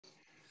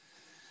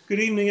Good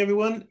evening,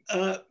 everyone.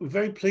 We're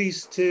very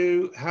pleased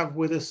to have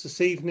with us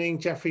this evening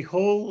Geoffrey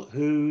Hall,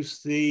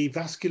 who's the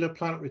vascular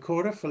plant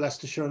recorder for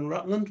Leicestershire and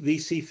Rutland,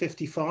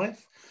 VC55.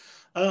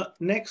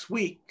 Next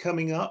week,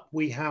 coming up,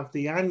 we have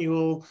the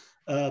annual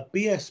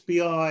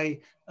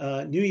BSBI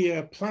New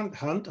Year Plant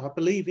Hunt. I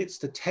believe it's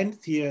the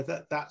 10th year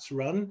that that's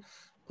run,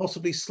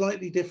 possibly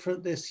slightly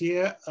different this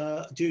year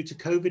due to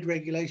COVID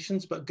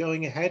regulations, but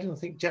going ahead. And I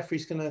think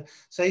Geoffrey's going to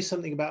say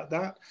something about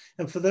that.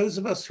 And for those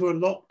of us who are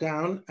locked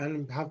down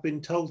and have been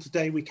told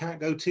today we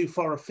can't go too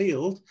far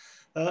afield,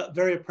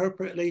 very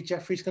appropriately,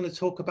 Geoffrey's going to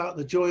talk about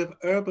the Joy of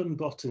Urban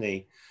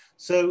Botany.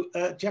 So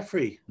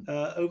Geoffrey,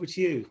 over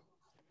to you.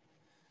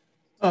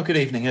 Oh, good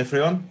evening,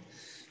 everyone.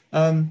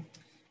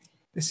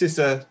 This is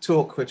a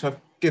talk which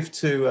I've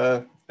given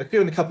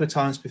a couple of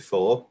times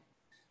before,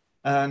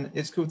 and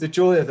it's called the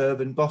Joy of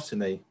Urban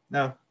Botany.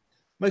 Now,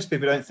 most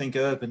people don't think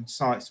urban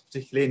sites are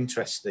particularly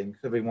interesting.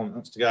 Everyone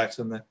wants to go out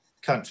on the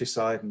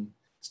countryside and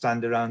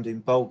stand around in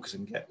bogs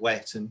and get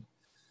wet and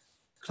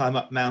climb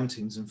up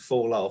mountains and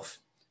fall off.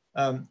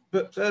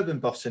 But urban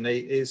botany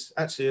is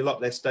actually a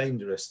lot less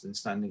dangerous than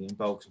standing in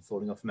bogs and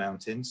falling off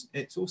mountains.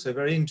 It's also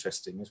very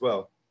interesting as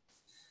well.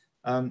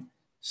 I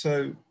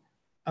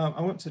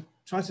want to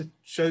try to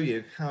show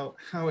you how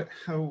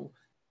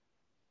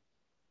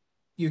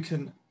you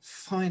can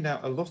find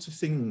out a lot of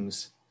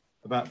things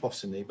about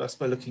botany just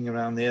by looking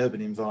around the urban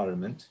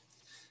environment,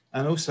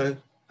 and also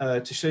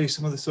to show you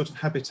some of the sort of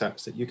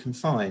habitats that you can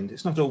find.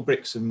 It's not all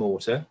bricks and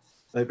mortar,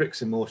 though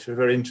bricks and mortar are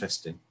very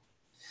interesting.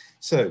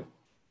 So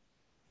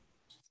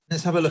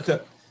let's have a look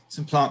at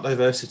some plant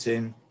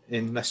diversity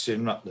in Leicestershire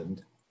and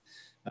Rutland.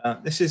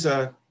 This is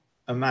a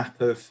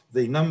map of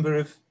the number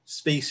of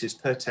species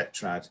per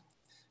tetrad.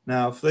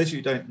 Now, for those of you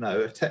who don't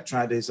know, a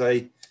tetrad is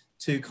a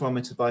 2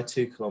 kilometre by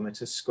 2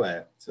 kilometres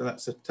square. So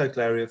that's a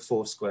total area of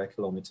 4 square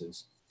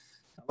kilometres.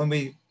 When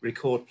we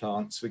record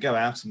plants, we go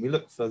out and we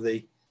look for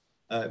we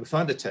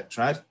find a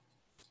tetrad,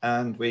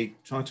 and we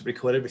try to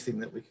record everything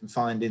that we can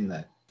find in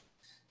there.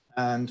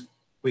 And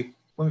when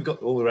we've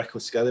got all the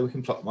records together, we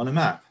can plot them on a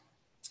map.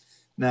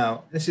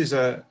 Now, this is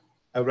a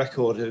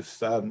record of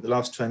the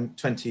last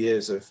 20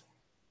 years of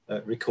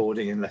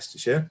recording in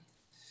Leicestershire,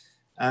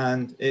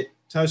 and it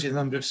tells you the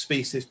number of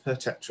species per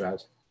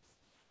tetrad.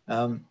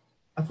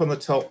 Up on the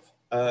top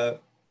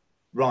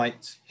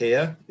right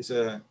here is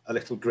a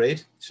little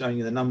grid showing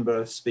you the number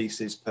of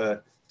species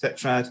per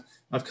tetrad.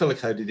 I've color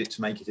coded it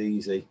to make it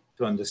easy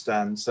to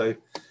understand. So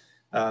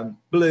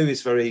blue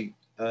is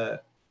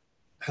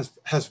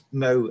has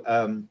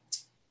no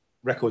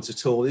records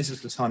at all. These are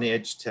little tiny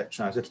edge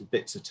tetrads, little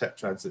bits of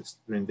tetrads that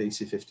are in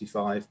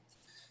VC55.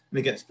 And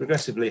it gets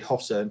progressively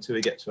hotter until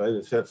we get to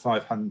over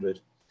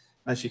 500.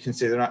 As you can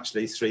see, there are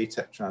actually 3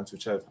 tetrads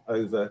which have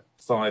over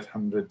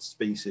 500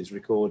 species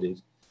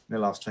recorded in the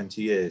last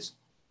 20 years.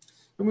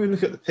 When we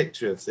look at the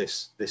picture of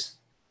this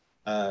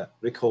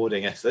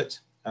recording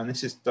effort, and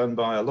this is done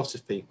by a lot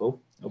of people,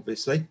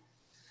 obviously,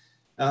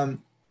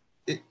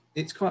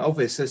 it's quite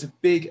obvious there's a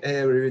big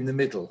area in the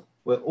middle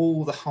where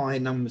all the high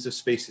numbers of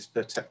species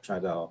per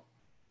tetrad are.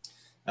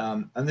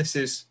 And this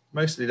is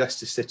mostly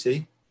Leicester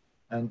City,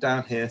 and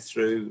down here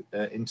through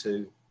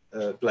into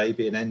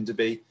Blaby and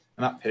Enderby,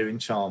 and up here in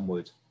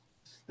Charnwood.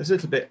 There's a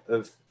little bit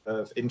of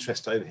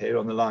interest over here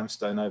on the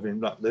limestone over in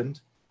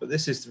Rutland, but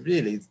this is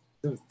really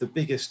the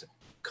biggest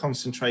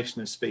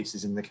concentration of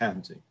species in the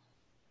county.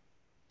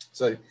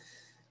 So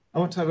I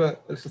want to have a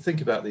little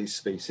think about these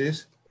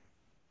species.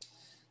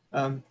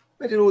 Where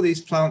did all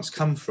these plants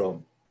come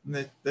from?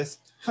 There's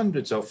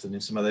hundreds of them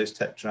in some of those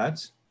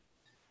tetrads.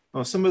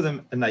 Well, some of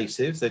them are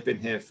native, they've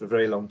been here for a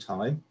very long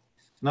time,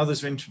 and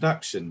others are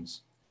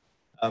introductions.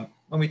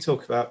 When we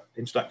talk about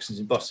introductions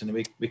in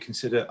botany, we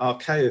consider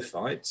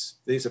archaeophytes.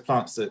 These are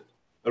plants that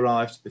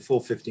arrived before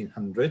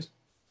 1500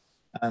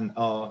 and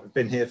have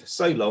been here for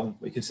so long,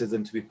 we consider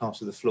them to be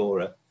part of the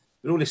flora.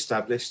 They're all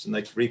established and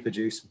they can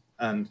reproduce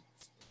and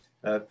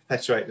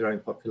perpetuate their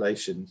own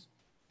populations.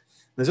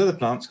 There's other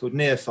plants called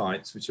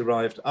neophytes, which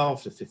arrived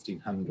after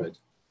 1500.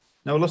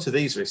 Now, a lot of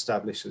these are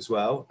established as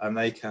well, and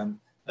they can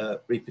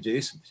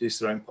reproduce and produce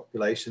their own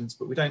populations,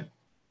 but we don't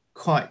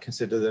quite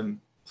consider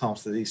them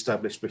part of the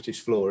established British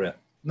flora,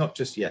 not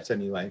just yet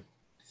anyway.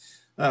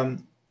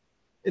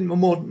 In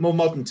more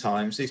modern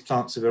times, these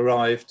plants have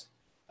arrived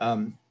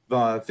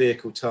via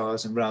vehicle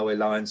tires and railway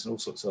lines and all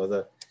sorts of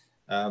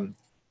other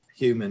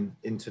human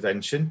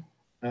intervention,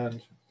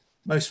 and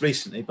most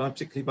recently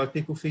particularly by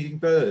people feeding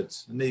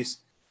birds. And these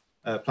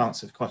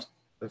plants have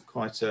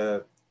quite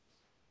a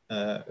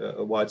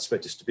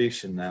widespread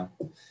distribution now.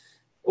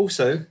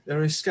 Also, there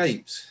are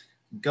escapes,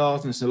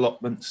 gardens and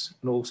allotments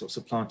and all sorts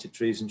of planted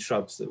trees and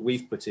shrubs that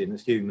we've put in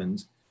as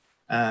humans,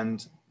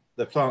 and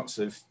the plants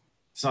have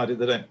decided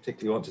they don't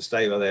particularly want to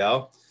stay where they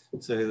are,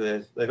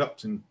 so they've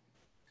upped and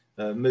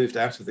moved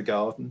out of the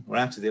garden or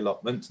out of the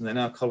allotment, and they're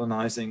now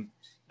colonising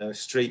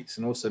streets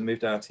and also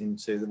moved out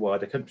into the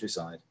wider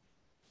countryside.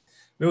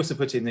 We also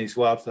put in these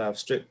wildflower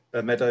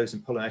meadows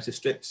and pollinator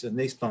strips, and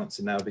these plants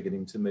are now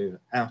beginning to move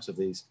out of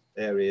these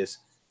areas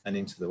and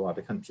into the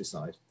wider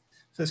countryside.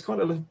 So there's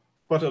quite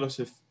quite a lot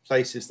of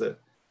places that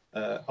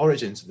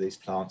origins of these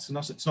plants, and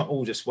it's not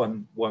all just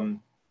one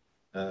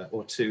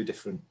or two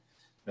different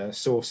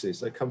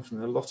sources. They come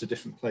from a lot of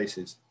different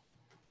places.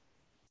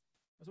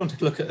 I wanted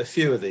to look at a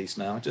few of these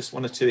now, just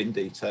one or two in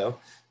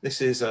detail.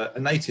 This is a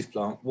native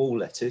plant, wall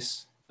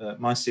lettuce,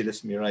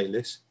 Mycelius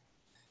muralis.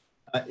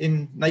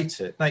 In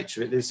nature,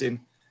 it lives in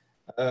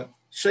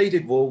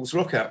shaded walls,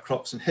 rock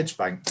outcrops and hedge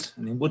banks,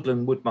 and in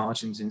woodland, wood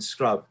margins, in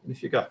scrub. And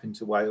if you go up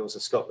into Wales or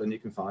Scotland, you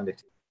can find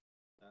it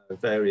in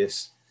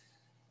various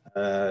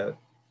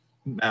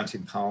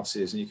mountain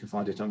passes, and you can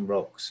find it on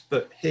rocks.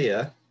 But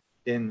here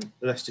in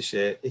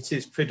Leicestershire, it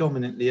is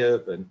predominantly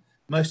urban.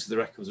 Most of the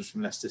records are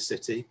from Leicester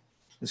City.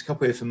 There's a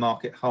couple here from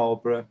Market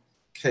Harborough,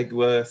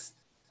 Kegworth,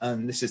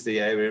 and this is the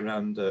area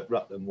around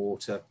Rutland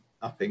Water,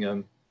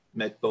 Uppingham,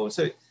 Medbourne.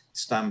 So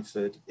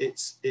Stamford,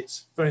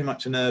 it's very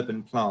much an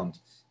urban plant.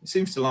 It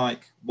seems to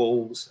like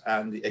walls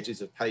and the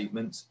edges of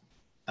pavements,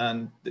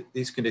 and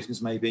these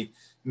conditions maybe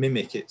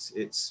mimic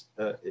its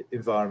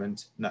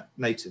environment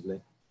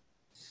natively.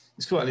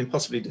 It's quite an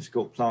impossibly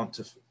difficult plant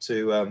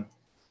to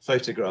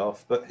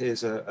photograph, but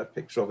here's a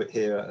picture of it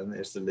here, and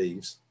there's the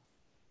leaves.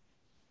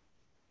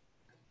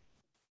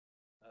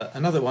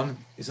 Another one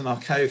is an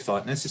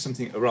archaeophyte, and this is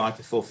something that arrived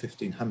before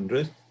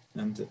 1500,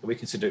 and we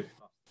consider it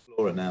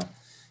flora now.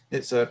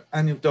 It's an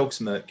annual dog's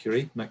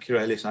mercury,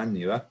 Mercurialis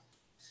annua.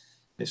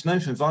 It's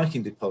known from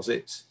Viking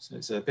deposits, so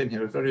it's been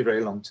here a very,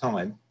 very long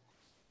time.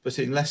 But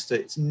in Leicester,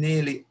 it's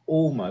nearly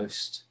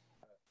almost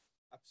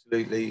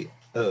absolutely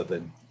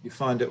urban. You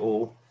find it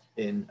all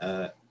in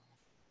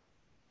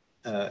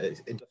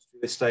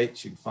industrial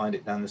estates. You can find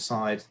it down the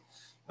side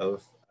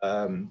of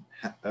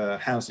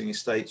housing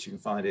estates. You can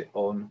find it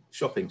on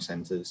shopping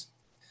centres.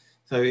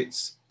 So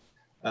it's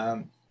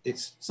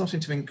starting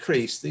to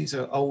increase. These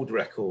are old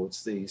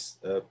records, these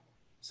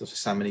sort of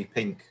salmony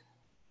pink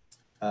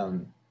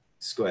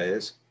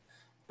squares,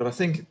 but I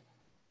think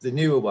the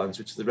newer ones,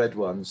 which are the red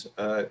ones,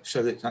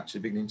 show that it's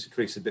actually beginning to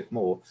increase a bit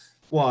more.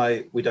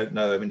 Why, we don't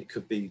know. I mean, it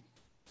could be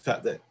the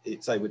fact that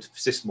it's able to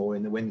persist more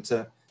in the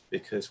winter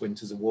because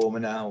winters are warmer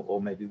now, or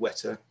maybe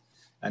wetter,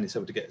 and it's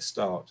able to get a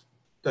start.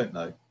 Don't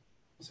know.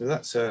 So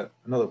that's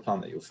another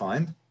plant that you'll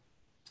find.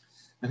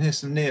 And here's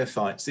some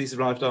neophytes. These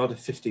arrived after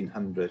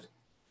 1500.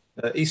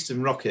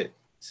 Eastern rocket,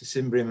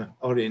 Cicimbrium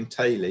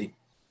orientale.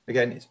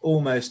 Again, it's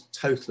almost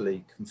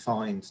totally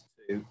confined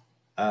to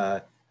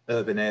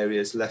urban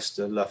areas,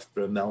 Leicester,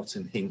 Loughborough,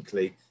 Melton,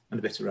 Hinckley, and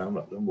a bit around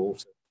Rutland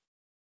Water.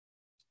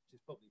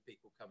 There's probably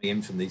people coming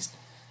in from these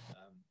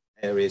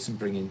areas and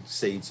bringing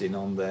seeds in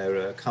on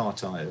their car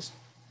tyres.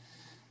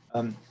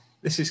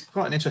 This is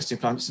quite an interesting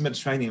plant. It's a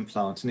Mediterranean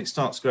plant, and it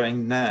starts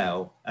growing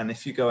now. And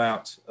if you go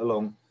out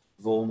along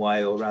Vaughan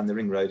Way or around the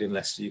Ring Road in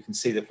Leicester, you can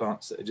see the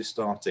plants that are just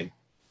starting.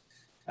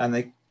 And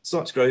they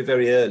start to grow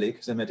very early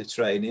because they're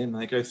Mediterranean.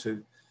 They go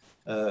through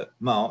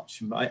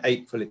March, and by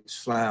April it's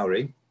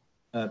flowering.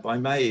 By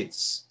May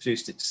it's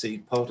produced its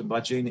seed pod, and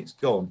by June it's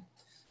gone.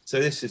 So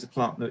this is a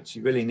plant that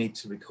you really need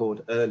to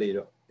record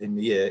earlier in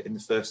the year, in the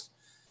first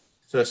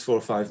 4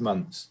 or 5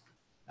 months.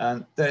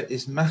 And there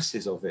is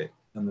masses of it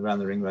around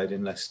the Ring Road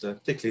in Leicester,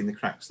 particularly in the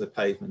cracks of the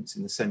pavements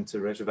in the centre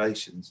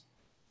reservations.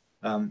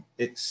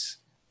 It's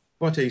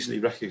quite easily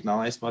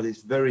recognised by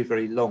these very,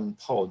 very long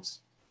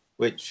pods,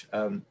 which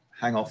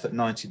hang off at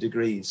 90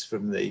 degrees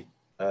from the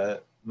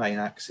main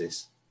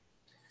axis.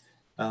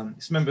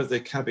 It's a member of the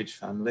cabbage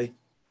family,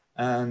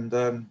 and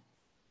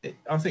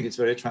I think it's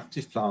a very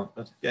attractive plant,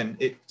 but again,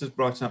 it does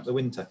brighten up the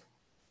winter.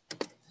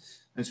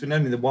 And it's been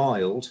known in the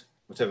wild,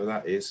 whatever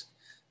that is,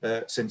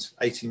 since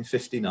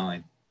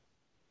 1859.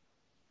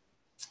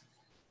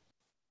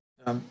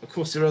 Of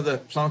course, there are other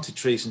planted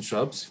trees and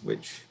shrubs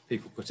which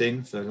people put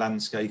in for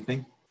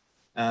landscaping,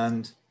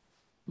 and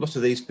a lot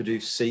of these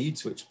produce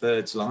seeds which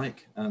birds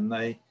like, and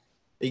they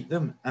eat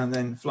them and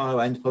then fly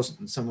away and deposit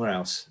them somewhere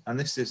else. And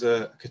this is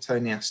a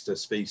Cotoneaster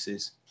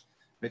species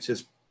which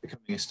is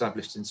becoming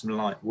established in some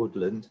light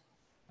woodland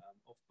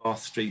off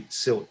Bath Street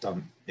Silt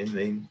Dump in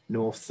the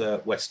north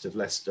west of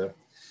Leicester.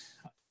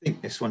 I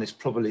think this one is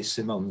probably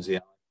Simonsia.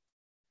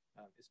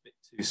 It's a bit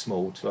too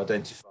small to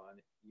identify.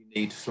 You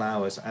need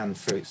flowers and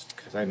fruits.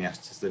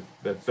 Cotoneasters,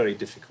 they're a very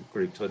difficult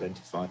group to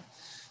identify.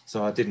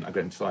 So I didn't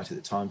identify it at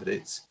the time, but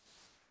it's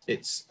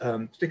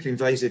particularly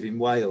invasive in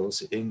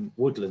Wales, in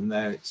woodland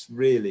there. It's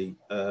really,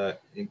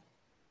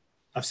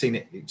 I've seen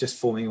it just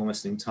forming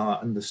almost an entire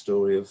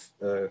understory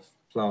of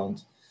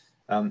plant.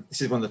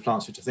 This is one of the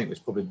plants which I think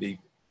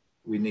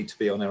we need to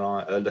be on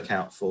our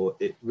lookout for.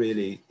 It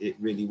really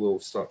will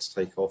start to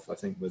take off, I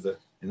think,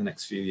 in the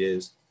next few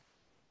years.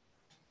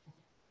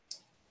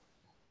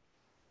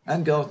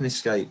 And garden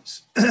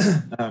escapes.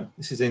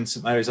 This is in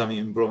St Mary's Abbey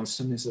in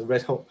Braunston. It's a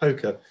red hot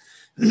poker.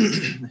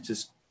 It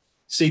is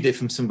seeded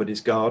from somebody's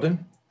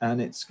garden,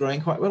 and it's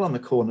growing quite well on the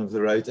corner of the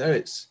road there.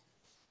 It's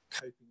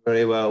coping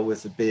very well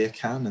with the beer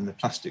can and the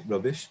plastic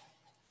rubbish,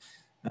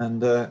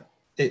 and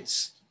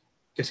it's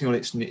getting all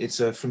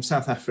it's from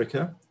South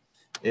Africa.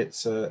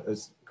 It's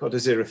got a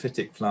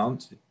xerophytic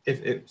plant.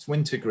 If it's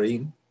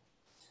wintergreen,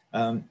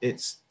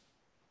 it's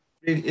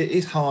it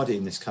is hardy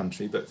in this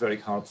country, but very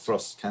hard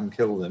frost can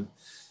kill them.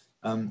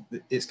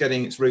 It's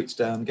getting its roots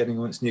down, getting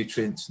all its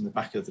nutrients in the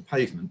back of the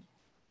pavement.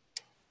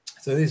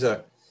 So these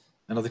are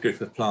another group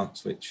of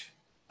plants which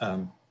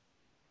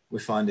we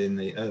find in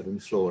the urban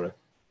flora.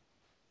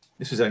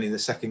 This was only the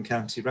second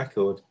county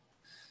record.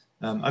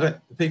 The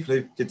people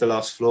who did the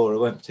last flora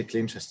weren't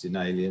particularly interested in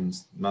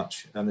aliens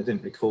much, and they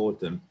didn't record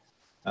them.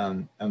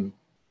 And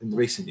in the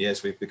recent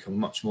years, we've become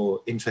much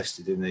more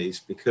interested in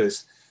these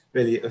because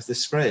really of the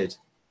spread.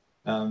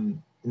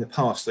 In the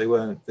past, they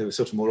were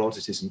sort of more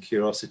oddities and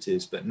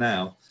curiosities, but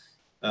now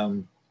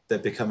they're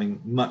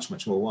becoming much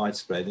more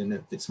widespread,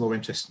 and it's more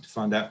interesting to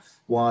find out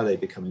why are they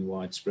becoming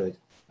widespread,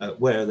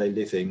 where are they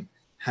living,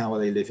 how are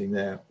they living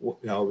there, what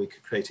are we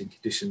creating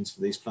conditions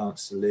for these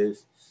plants to live,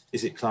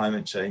 is it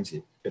climate change, is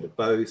it a bit of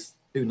both,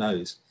 who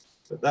knows,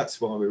 but that's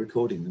why we're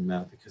recording them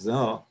now, because they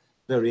are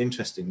very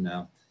interesting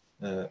now,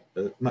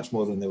 much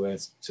more than they were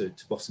to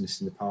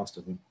botanists in the past,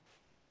 I think.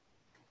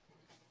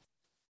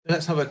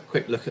 Let's have a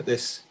quick look at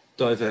this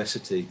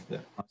diversity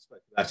that I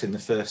spoke about in the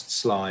first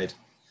slide.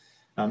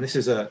 This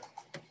is a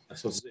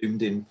sort of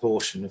zoomed in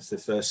portion of the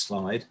first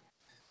slide.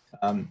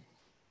 And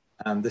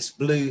this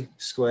blue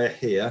square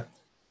here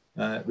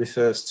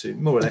refers to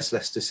more or less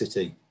Leicester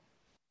City.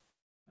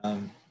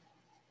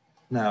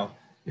 Now,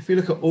 if we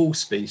look at all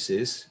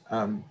species,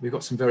 we've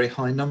got some very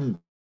high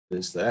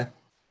numbers there.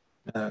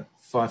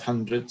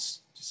 500s,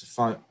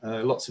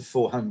 lots of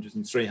 400s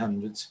and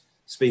 300s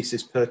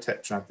species per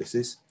tetrad, this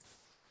is.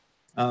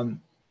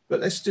 But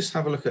let's just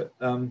have a look at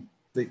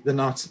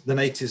the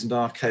natives and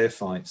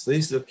archaeophytes.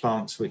 These are the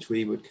plants which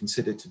we would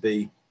consider to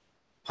be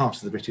part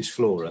of the British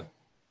flora.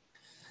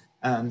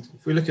 And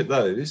if we look at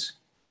those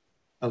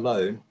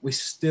alone, we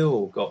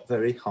still got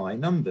very high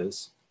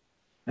numbers.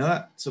 Now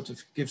that sort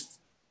of gives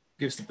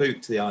the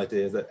boot to the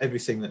idea that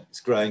everything that's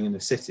growing in a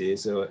city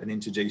is an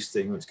introduced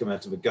thing, or it's come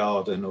out of a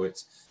garden, or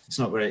it's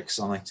not very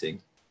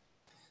exciting.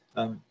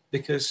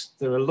 Because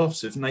there are a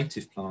lot of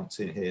native plants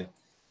in here.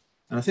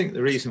 And I think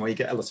the reason why you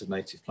get a lot of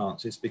native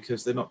plants is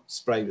because they're not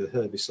sprayed with a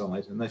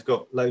herbicide and they've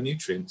got low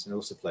nutrients in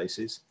lots of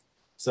places,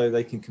 so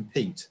they can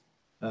compete,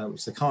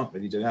 which they can't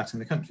really do out in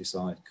the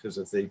countryside because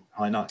of the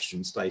high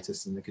nitrogen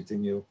status and the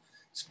continual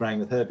spraying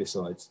with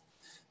herbicides.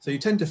 So you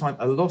tend to find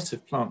a lot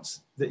of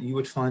plants that you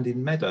would find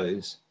in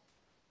meadows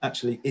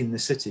actually in the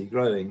city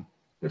growing.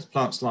 There's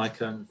plants like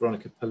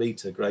Veronica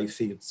pallida,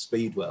 greyfield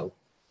speedwell.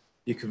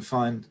 You can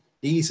find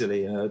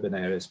easily in urban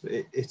areas, but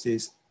it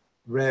is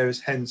rare as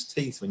hen's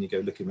teeth when you go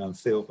looking around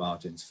field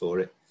margins for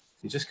it.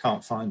 You just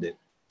can't find it.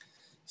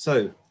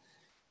 So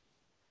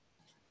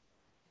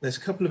there's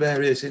a couple of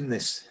areas in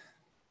this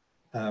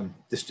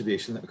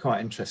distribution that are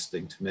quite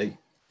interesting to me.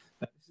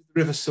 This is the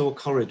River Soar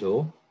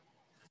corridor,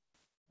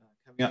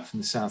 coming up from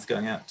the south,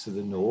 going out to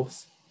the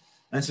north.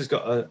 And this has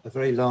got a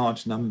very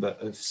large number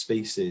of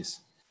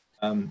species.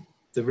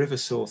 The River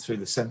Soar through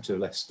the centre of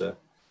Leicester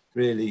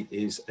really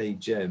is a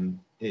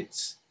gem.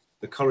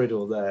 The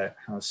corridor there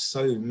has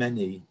so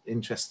many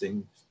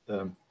interesting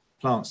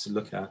plants to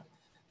look at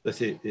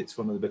that it's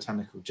one of the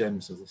botanical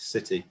gems of the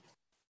city.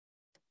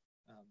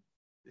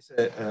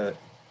 The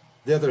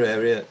other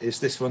area is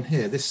this one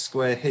here, this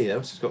square here,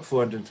 which has got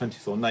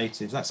 424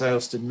 natives. That's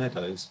Ayleston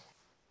Meadows.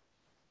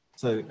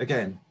 So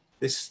again,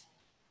 this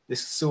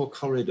Soar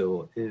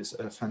corridor is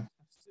a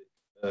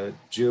fantastic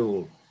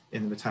jewel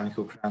in the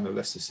botanical crown of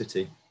Leicester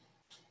City,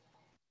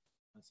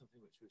 and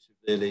something which we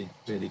should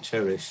really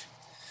cherish.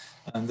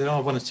 And there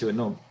are one or two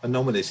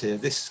anomalies here.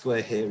 This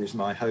square here is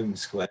my home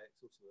square.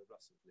 It's also where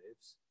Russell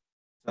lives.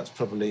 That's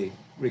probably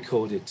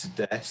recorded to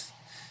death,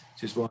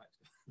 which is why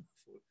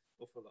it's an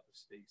awful lot of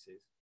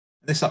species.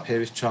 And this up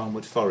here is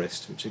Charnwood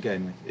Forest, which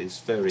again is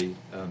very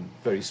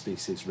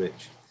species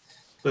rich.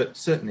 But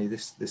certainly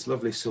this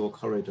lovely Soar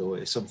corridor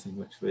is something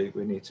which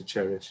we need to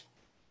cherish.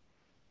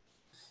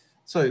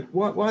 So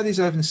why are these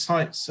urban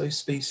sites so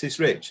species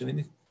rich? I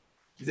mean,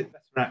 is it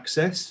better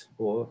access,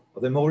 or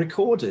are there more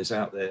recorders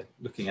out there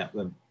looking at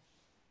them?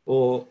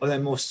 Or are there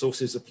more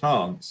sources of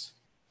plants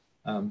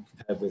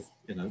compared with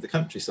the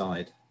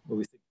countryside, where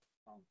we think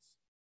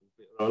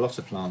there are a lot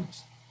of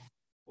plants?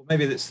 Or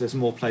maybe there's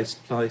more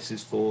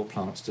places for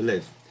plants to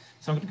live.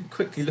 So I'm going to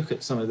quickly look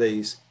at some of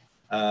these.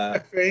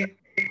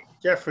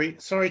 Geoffrey,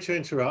 sorry to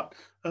interrupt.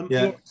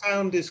 Yeah. Your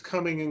sound is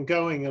coming and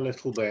going a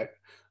little bit.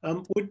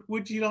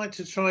 Would you like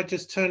to try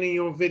just turning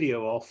your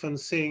video off and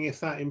seeing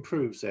if that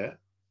improves it?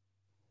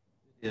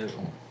 Yeah.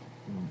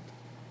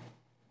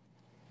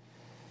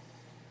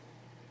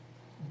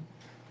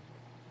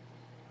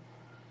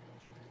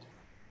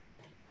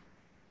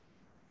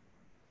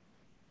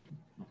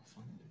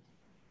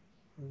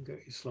 And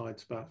get your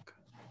slides back.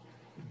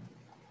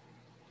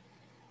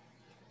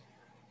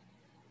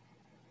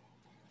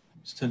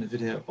 Just turn the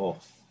video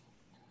off.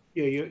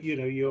 Yeah,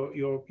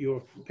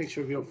 your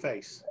picture of your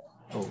face.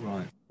 Oh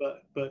right.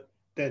 But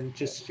then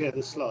just share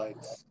the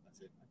slides.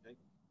 That's it.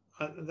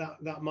 Okay.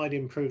 That might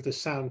improve the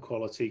sound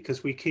quality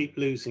because we keep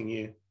losing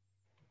you.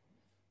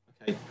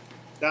 Okay.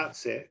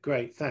 That's it.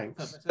 Great.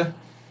 Thanks. Is that better?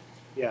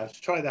 Yeah, let's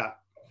try that.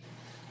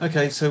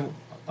 Okay, so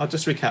I'll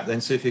just recap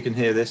then, see if you can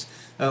hear this.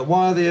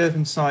 Why are the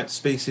urban sites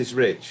species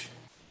rich?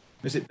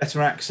 Is it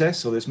better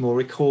access, or there's more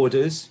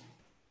recorders,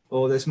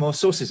 or there's more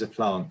sources of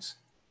plants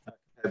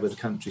compared with the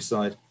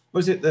countryside? Or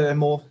is it there are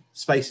more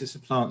spaces for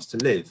plants to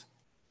live?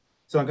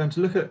 So I'm going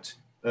to look at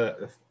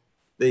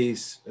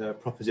these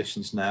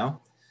propositions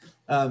now.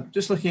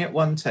 Just looking at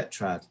one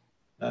tetrad,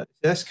 the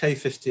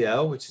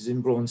SK50L, which is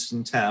in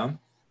Braunston town,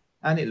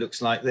 and it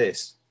looks like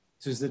this.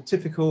 This is the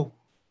typical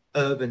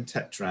urban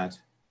tetrad.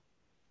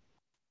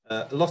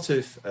 A lot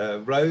of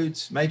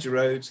roads, major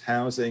roads,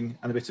 housing,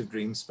 and a bit of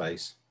green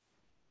space.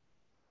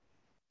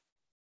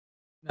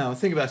 Now,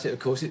 think about it, of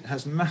course, it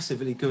has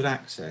massively good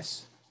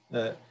access.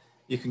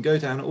 You can go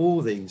down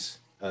all these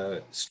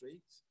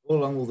streets, all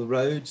along all the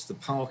roads. The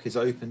park is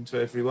open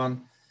to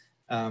everyone.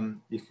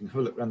 You can have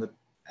a look around the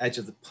edge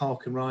of the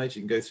park and ride.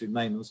 You can go through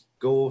Maynell's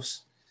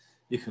Gorse.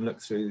 You can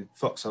look through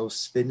Foxhole's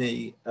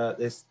Spinney.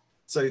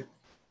 So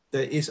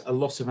there is a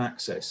lot of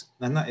access,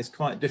 and that is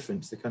quite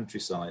different to the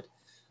countryside.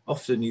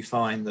 Often you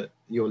find that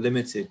you're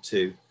limited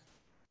to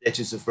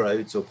edges of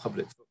roads or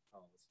public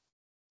footpaths.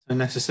 So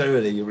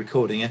necessarily your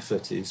recording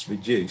effort is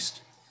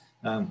reduced.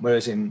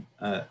 Whereas in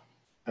an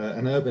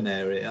urban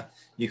area,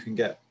 you can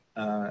get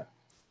a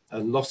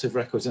lot of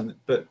records,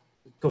 but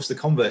of course the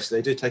converse,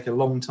 they do take a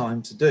long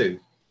time to do.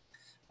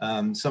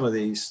 Some of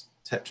these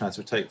tetrads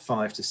will take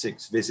 5 to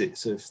 6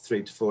 visits of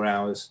 3 to 4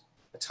 hours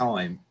a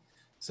time.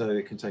 So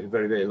it can take a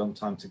very, very long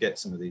time to get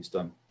some of these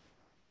done.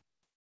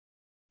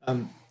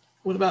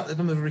 What about the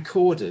number of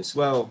recorders?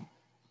 Well,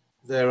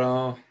 there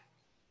were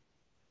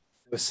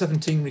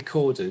 17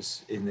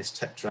 recorders in this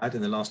tetrad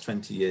in the last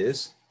 20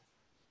 years.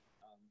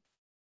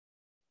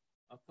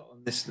 I've put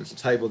on this little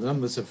table the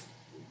numbers of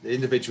the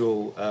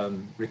individual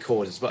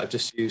recorders, but I've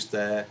just used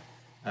their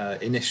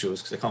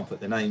initials because I can't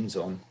put their names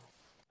on.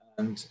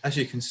 And as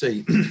you can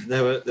see,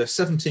 there are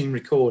 17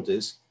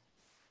 recorders,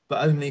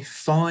 but only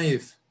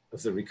 5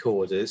 of the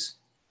recorders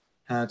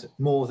had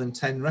more than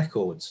 10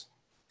 records.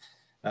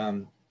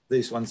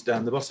 These ones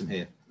down the bottom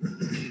here.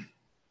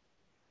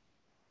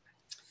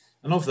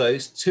 And of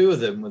those, 2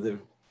 of them were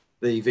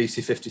the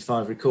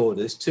VC55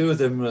 recorders, 2 of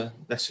them were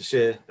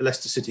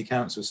Leicester City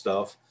Council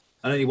staff,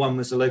 and only 1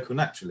 was a local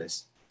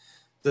naturalist.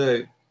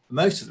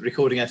 Most of the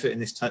recording effort in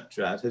this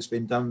tetrad has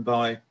been done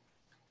by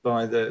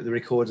the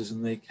recorders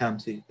and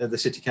the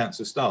City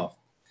Council staff.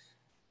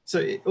 So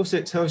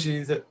it tells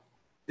you that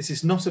this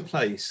is not a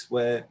place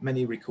where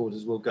many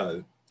recorders will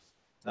go.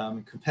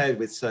 Compared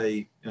with,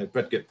 say,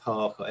 Bredgate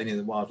Park or any of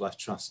the Wildlife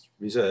Trust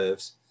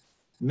reserves,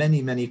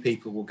 many, many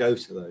people will go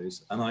to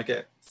those, and I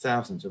get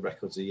thousands of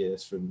records a year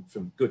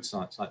from good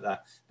sites like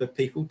that, but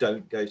people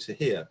don't go to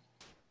here,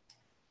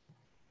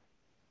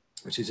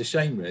 which is a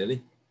shame,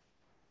 really,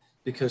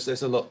 because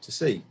there's a lot to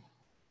see.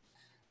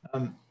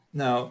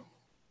 Now,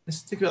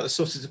 let's think about the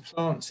sources of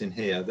plants in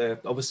here.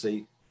 They're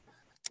obviously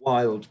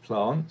wild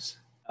plants.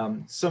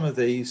 Some of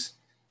these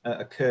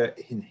occur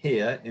in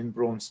here in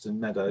Braunston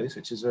Meadows,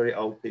 which is a very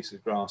old piece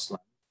of grassland.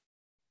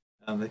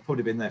 They've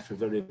probably been there for a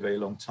very, very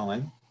long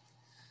time.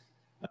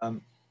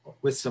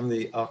 With some of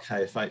the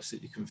archaeophytes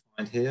that you can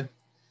find here,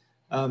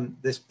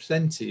 there's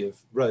plenty of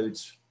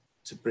roads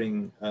to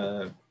bring,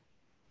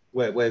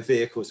 where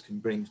vehicles can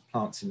bring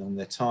plants in on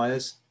their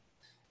tyres.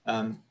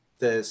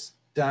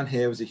 Down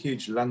here was a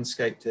huge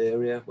landscaped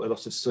area where a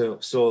lot of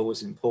soil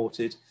was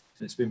imported,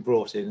 and it's been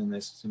brought in, and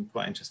there's some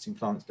quite interesting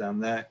plants down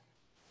there.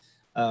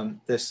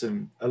 There's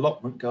some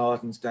allotment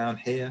gardens down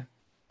here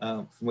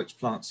from which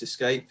plants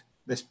escape.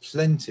 There's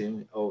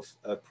plenty of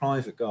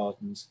private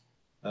gardens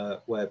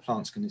where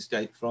plants can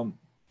escape from.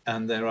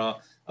 And there are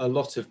a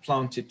lot of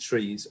planted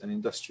trees and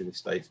industrial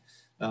estate.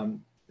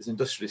 There's an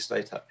industrial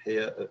estate up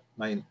here at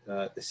Main.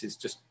 This is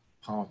just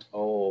part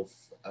of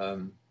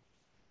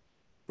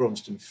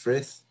Braunston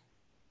Frith.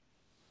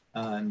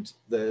 And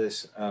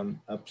there's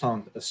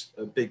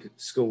a big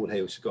school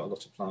here which has got a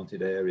lot of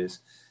planted areas.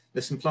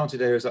 There's some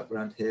planted areas up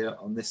around here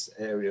on this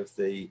area of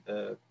the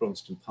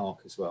Braunston Park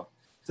as well.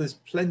 So there's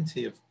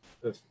plenty of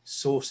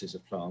sources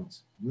of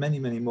plants, many,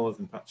 many more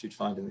than perhaps you'd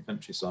find in the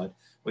countryside,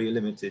 where you're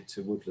limited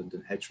to woodland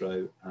and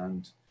hedgerow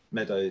and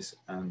meadows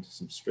and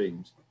some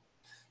streams.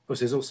 Of course,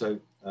 there's also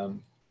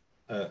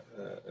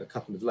a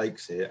couple of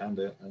lakes here and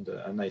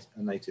a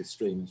native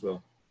stream as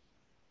well.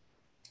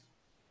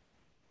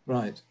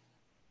 Right.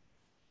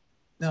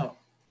 Now,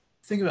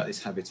 think about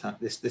this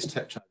habitat, this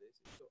tetrad.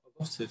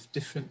 A lot of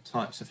different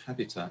types of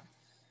habitat,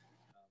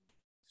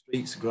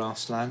 streets,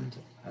 grassland,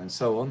 and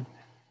so on,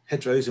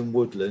 hedgerows and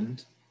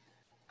woodland,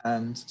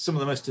 and some of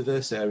the most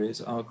diverse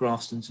areas are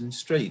grasslands and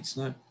streets.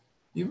 Now,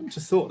 you wouldn't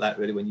have thought that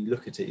really when you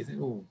look at it. You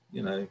think, oh,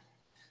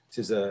 this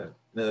is an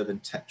urban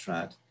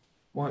tetrad.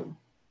 Why?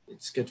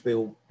 It's going to be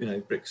all,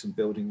 bricks and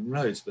building and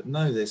roads. But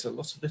no, there's a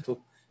lot of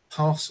little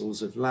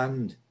parcels of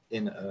land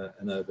in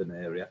an urban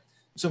area.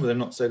 Some of them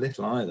not so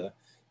little either,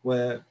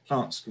 where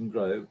plants can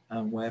grow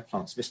and where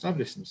plants have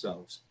established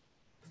themselves.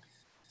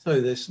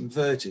 So there's some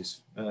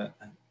verges. This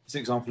is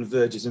an example of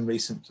verges and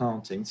recent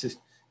planting. This is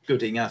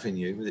Gooding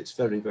Avenue with its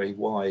very, very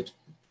wide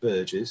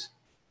verges.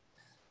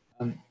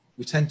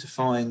 we tend to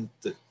find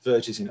that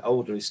verges in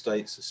older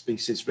estates are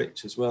species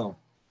rich as well.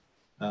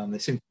 They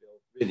seem to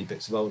be really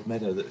bits of old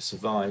meadow that have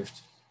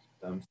survived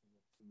from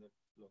the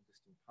long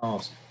distant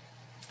past.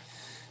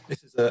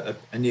 This is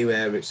a new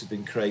area which has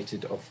been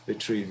created off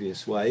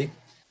Vitruvius Way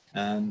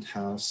and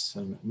has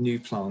some new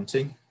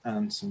planting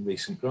and some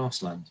recent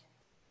grassland.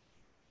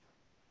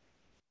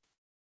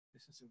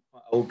 This is some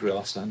quite old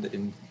grassland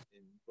in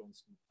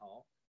Bronston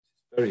Park.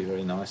 Very,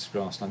 very nice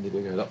grassland if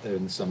we go up there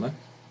in the summer.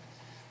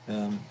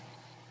 I'll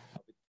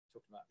be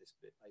talking about this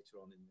a bit later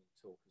on in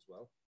the talk as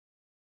well.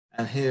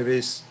 And here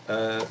is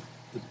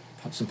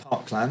some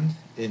parkland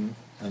in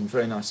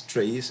very nice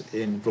trees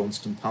in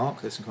Bronston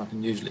Park. There's some quite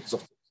unusual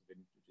exotics have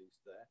been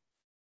introduced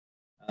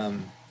there,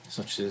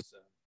 such as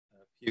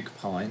puke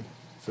pine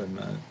from,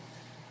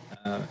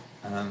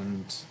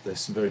 and there's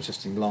some very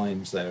interesting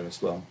limes there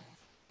as well.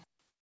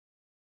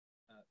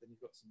 Then you've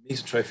got some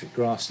mesotrophic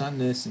grassland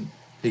near St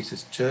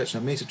Peter's Church.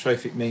 Now,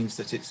 mesotrophic means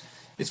that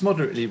it's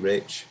moderately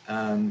rich,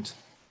 and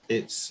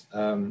it's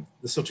the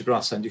sort of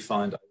grassland you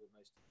find over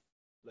most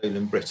of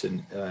lowland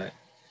Britain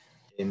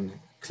in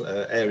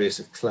areas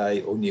of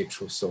clay or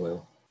neutral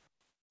soil.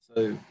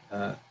 So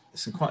there's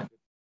some quite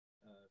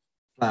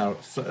good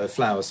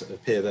flowers that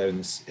appear there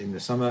in the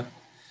summer.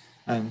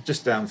 And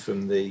just down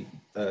from the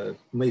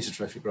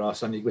mesotrophic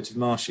grassland, you go to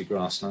marshy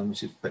grassland,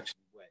 which is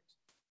perpetually wet.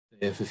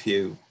 You have a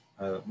few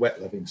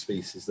wet-loving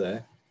species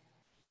there.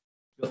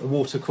 You've got the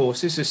water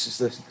courses. This is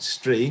the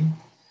stream.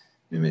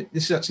 I mean,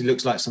 this actually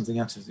looks like something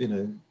out of, a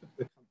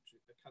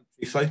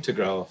country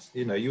photograph.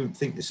 You wouldn't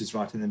think this is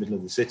right in the middle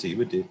of the city,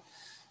 would you?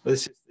 But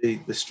this is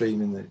the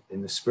stream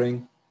in the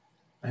spring.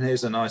 And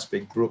here's a nice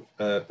big brook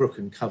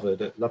and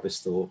covered at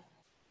Lubbocksthorpe.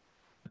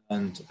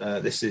 And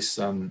this is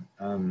some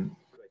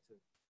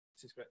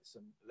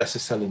lesser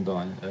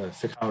celandine,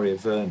 Ficaria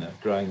verna,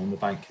 growing on the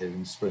bank here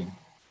in the spring.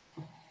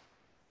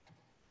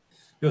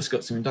 We've also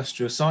got some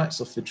industrial sites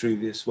off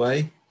Vitruvius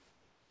Way.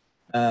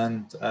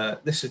 And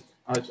this is,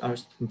 I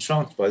was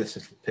enchanted by this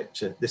little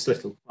picture, this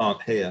little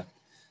plant here.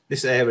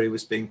 This area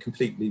was being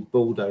completely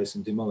bulldozed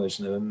and demolished,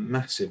 and there were a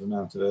massive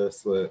amount of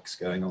earthworks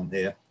going on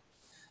here.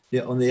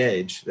 Yet on the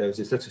edge, there was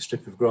this little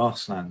strip of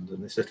grassland,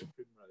 and this little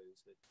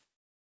primrose that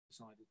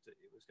decided that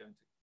it was going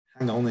to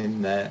hang on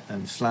in there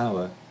and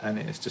flower. And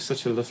it's just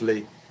such a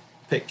lovely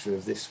picture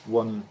of this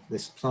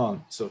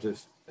plant sort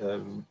of,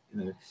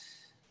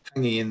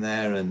 hanging in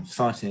there and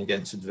fighting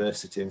against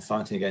adversity and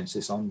fighting against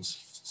this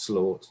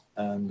onslaught.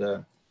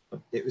 And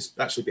it was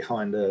actually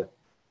behind a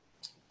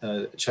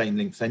chain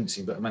link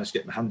fencing, but I managed to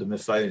get my hand on my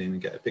phone in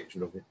and get a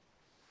picture of it.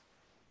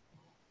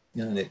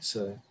 And it's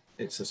a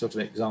sort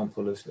of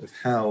example of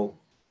how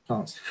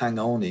plants hang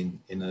on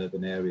in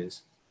urban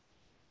areas.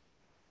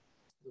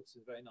 Lots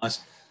of very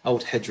nice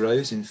old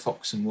hedgerows in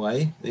Foxham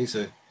Way. These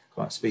are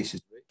quite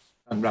species rich.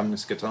 And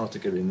Rhamnus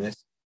guttatica in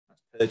this.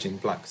 That's purging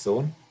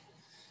blackthorn.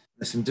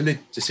 There's some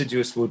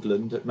deciduous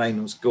woodland at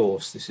Maynell's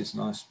Gorse. This is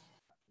nice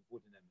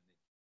wood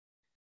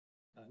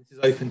anemone. This is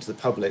open to the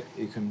public.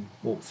 You can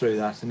walk through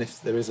that, and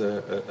if there is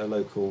a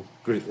local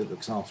group that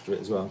looks after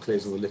it as well and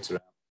clears all the litter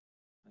out,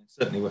 it's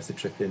certainly worth a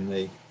trip in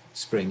the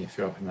spring if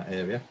you're up in that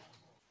area.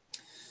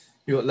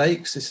 You've got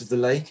lakes. This is the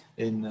lake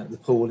in the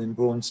pool in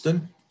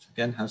Braunston, which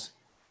again has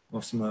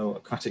some more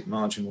aquatic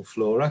marginal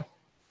flora.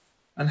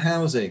 And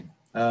housing.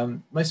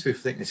 Most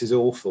people think this is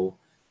awful,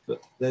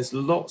 but there's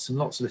lots and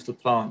lots of little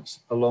plants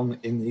along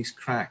in these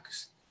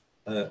cracks,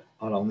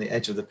 along the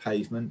edge of the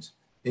pavement,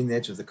 in the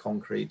edge of the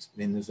concrete,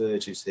 and in the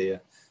verges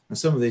here. And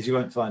some of these you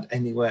won't find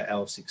anywhere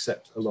else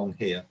except along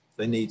here.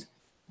 They need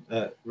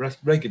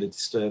regular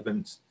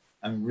disturbance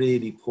and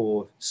really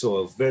poor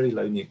soil, very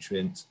low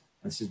nutrients.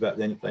 And this is about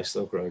the only place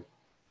they'll grow.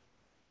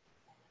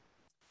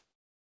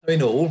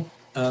 In all,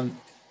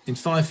 in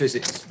 5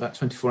 visits, about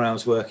 24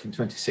 hours work in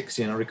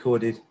 2016, I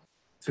recorded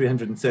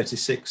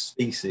 336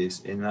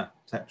 species in that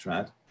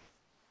tetrad.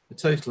 The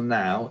total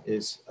now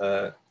is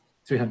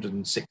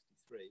 363,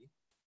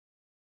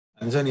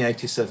 and there's only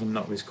 87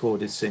 not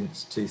recorded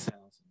since 2000.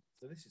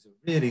 So this is a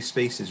really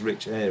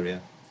species-rich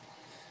area.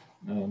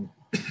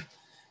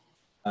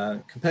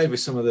 Compared with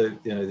some of the,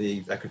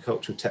 the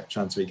agricultural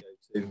tetrads we go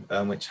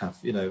to, which have,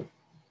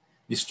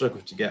 you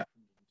struggle to get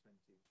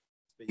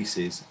 120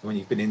 species. When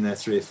you've been in there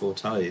 3 or 4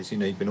 times,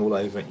 you've been all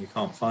over it and you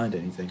can't find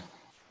anything.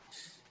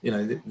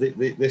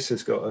 This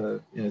has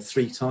got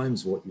 3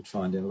 times what you'd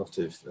find in a lot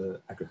of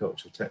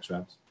agricultural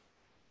tetrads.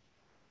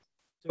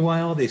 So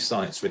why are these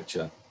sites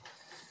richer?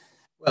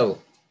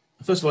 Well,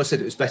 first of all, I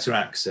said it was better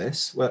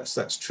access. Well,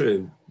 that's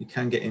true. You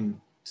can get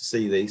in to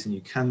see these, and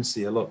you can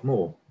see a lot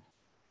more.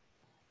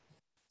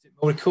 Is it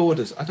more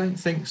recorders? I don't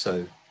think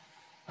so.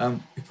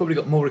 We've probably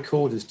got more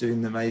recorders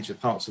doing the major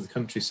parts of the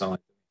countryside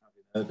than we have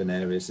in urban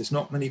areas. There's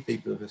not many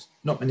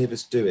not many of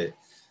us do it.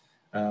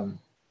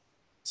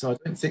 So I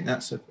don't think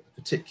that's a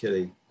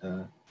particularly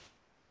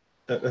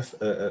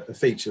a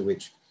feature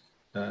which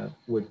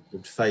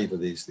would favour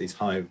these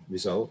high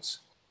results.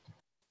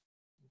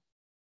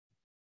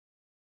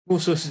 More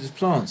sources of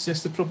plants,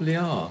 yes, there probably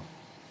are.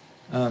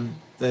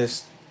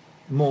 There's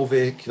more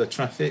vehicular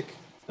traffic.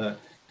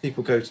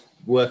 People go to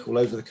work all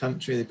over the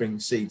country. They bring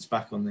seeds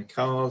back on their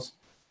cars.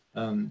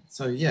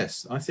 So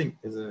yes, I think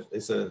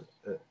there's certainly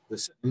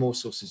more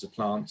sources of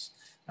plants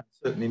and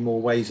certainly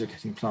more ways of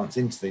getting plants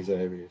into these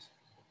areas.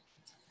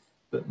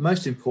 But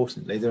most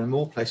importantly, there are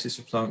more places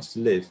for plants to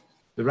live.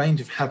 The range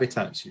of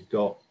habitats you've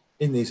got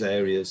in these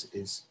areas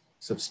is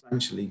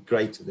substantially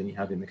greater than you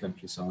have in the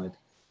countryside.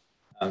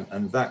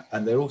 And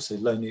they're also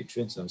low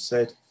nutrients, as I've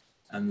said,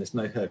 and there's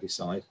no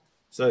herbicide.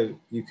 So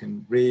you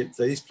can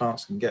these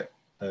plants can get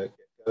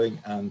going,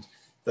 and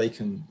they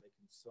can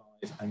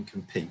thrive and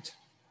compete.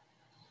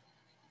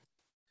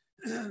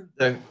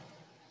 So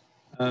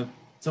I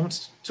want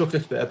to talk a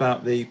little bit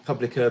about the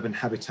public urban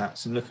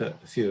habitats and look at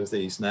a few of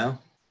these now.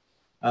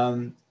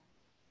 I'm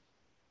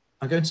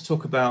going to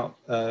talk about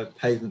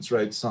pavements,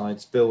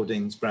 roadsides,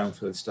 buildings,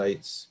 brownfield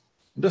estates,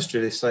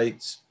 industrial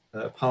estates,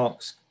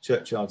 parks,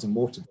 churchyards and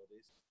water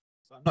bodies.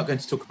 So I'm not going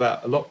to talk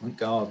about allotment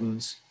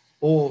gardens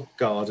or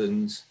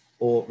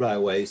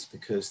railways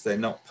because they're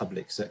not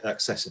public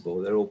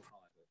accessible, they're all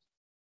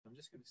private. I'm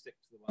just going to stick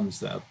to the ones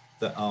that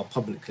are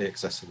publicly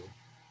accessible.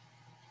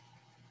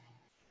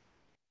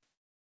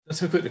 Let's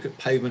have a quick look at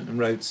pavement and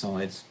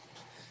roadsides.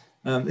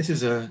 This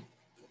is a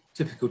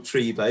typical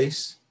tree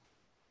base.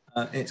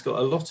 It's got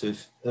a lot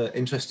of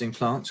interesting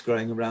plants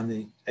growing around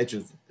the base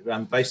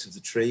of the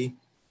tree.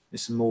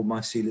 There's some more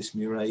Mycelius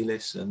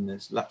muralis, and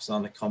there's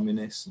Lapsana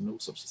communis and all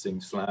sorts of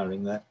things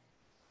flowering there.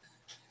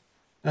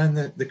 And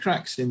the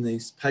cracks in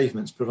these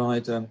pavements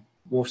provide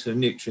water,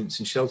 nutrients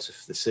and shelter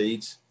for the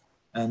seeds,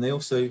 and they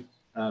also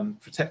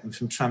protect them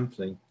from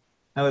trampling.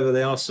 However,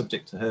 they are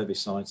subject to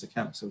herbicides. The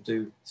council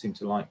do seem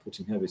to like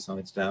putting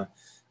herbicides down,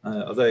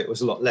 although it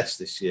was a lot less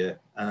this year.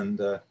 And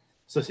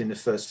certainly in the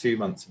first few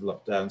months of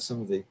lockdown,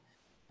 some of the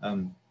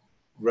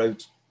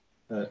road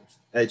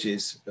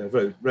edges,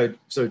 road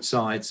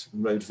sides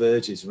and road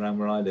verges around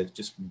where I live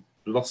just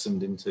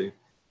blossomed into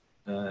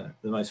the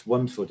most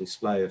wonderful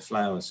display of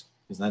flowers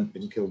because they hadn't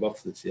been killed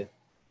off this year.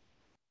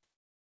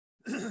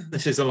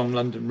 This is along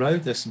London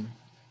Road. There's some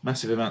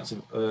massive amounts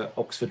of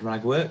Oxford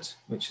ragwort,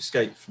 which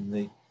escaped from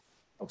the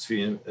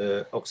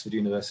Oxford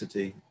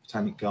University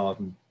Botanic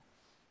Garden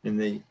in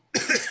the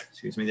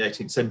excuse me, the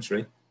 18th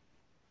century.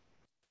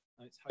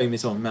 Its home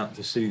is on Mount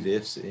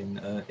Vesuvius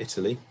in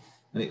Italy,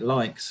 and it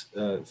likes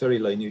very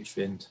low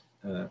nutrient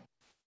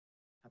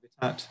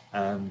habitat,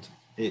 and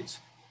it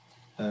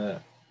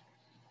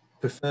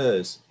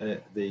prefers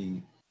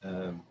the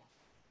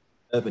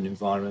urban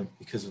environment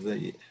because of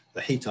the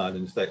heat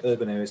island effect.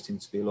 Urban areas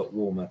tend to be a lot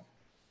warmer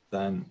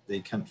than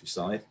the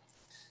countryside.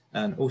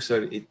 And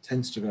also it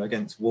tends to go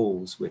against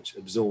walls which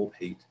absorb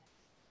heat.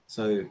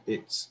 So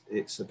it's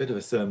a bit of a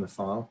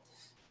thermophile,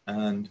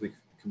 and we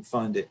can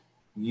find it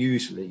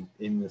usually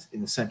in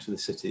the centre of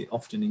the city,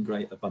 often in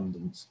great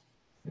abundance.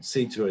 It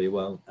seeds very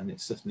well, and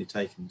it's certainly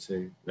taken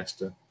to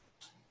Leicester.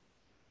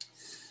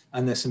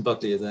 And there's some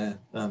buddleia there,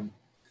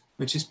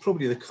 which is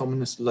probably the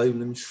commonest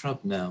lowland shrub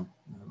now.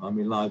 I'm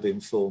reliably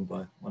informed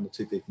by one or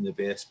two people in the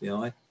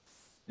BSBI.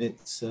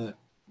 It's a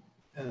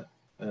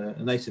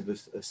native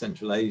of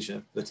Central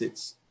Asia, but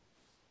it's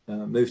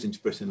moved into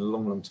Britain a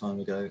long, long time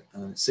ago,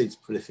 and it seeds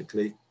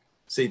prolifically.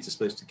 Seeds are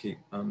supposed to keep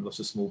lots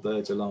of small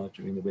birds alive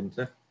during the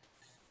winter,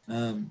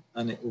 and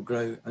it will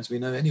grow, as we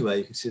know anyway.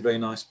 You can see a very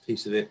nice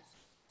piece of it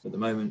at the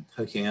moment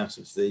poking out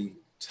of the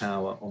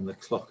tower on the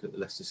clock at the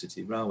Leicester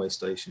City railway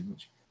station,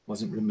 which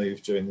wasn't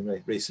removed during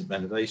the recent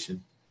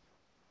renovation.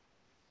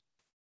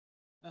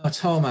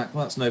 Tarmac,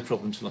 well, that's no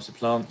problem to a lot of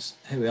plants.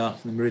 Here we are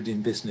in the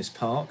Meridian Business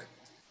Park,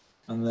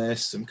 and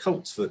there's some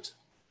coltsfoot,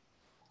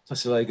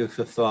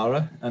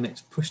 Tussilago, and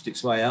it's pushed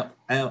its way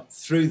out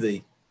through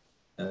the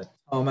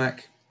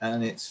tarmac,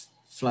 and it's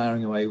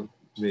flowering away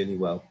really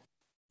well.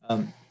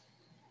 Coltsfoot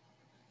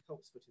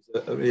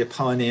is really a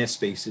pioneer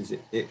species.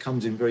 It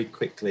comes in very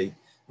quickly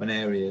when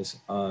areas,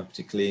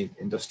 particularly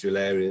industrial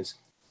areas,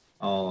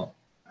 are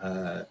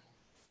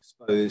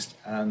exposed,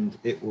 and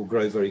it will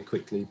grow very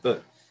quickly,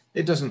 but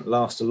it doesn't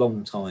last a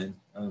long time.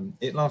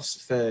 It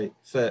lasts a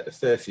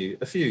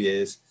few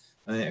years,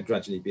 and then it'll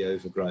gradually be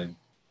overgrown.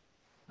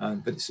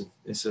 But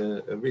it's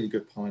a really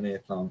good pioneer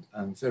plant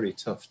and very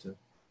tough to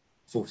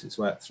force its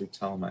way up through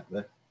tarmac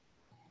there.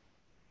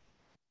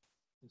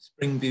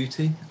 Spring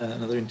beauty,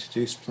 another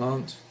introduced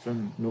plant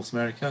from North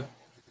America,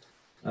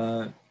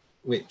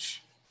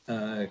 which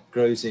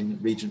grows in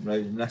Regent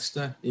Road in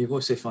Leicester. You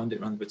also find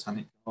it around the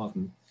Botanic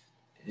Garden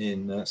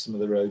in some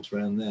of the roads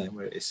around there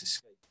where it's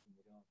escaped from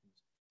the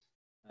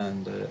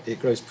gardens. And it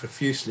grows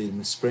profusely in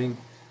the spring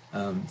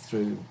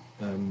through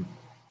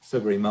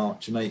February,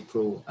 March and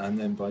April, and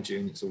then by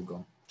June it's all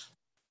gone.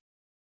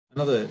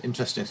 Another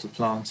interesting little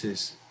plant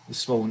is the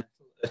small nettle,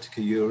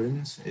 Urtica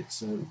urens. It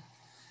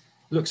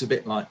looks a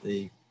bit like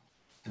the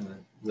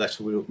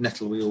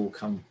nettle we all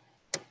come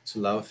to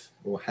love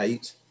or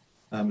hate.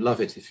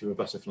 Love it if you're a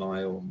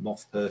butterfly or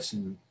moth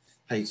person,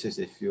 hate it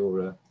if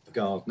you're a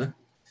gardener.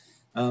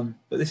 But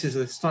this is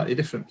a slightly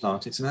different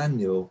plant. It's an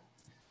annual.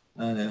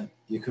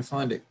 You can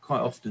find it quite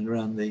often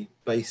around the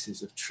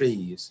bases of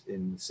trees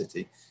in the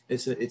city.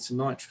 It's a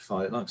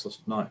nitrophile. It likes lots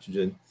of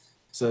nitrogen,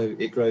 So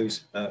it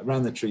grows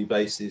around the tree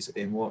bases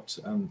in what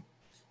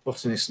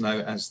botanists know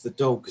as the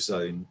dog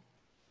zone.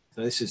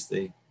 So this is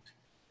the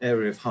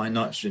area of high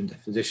nitrogen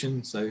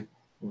deposition. So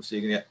obviously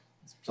you're going to get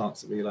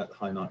plants that really like the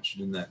high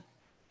nitrogen there.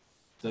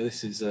 So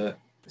this is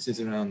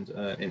around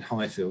in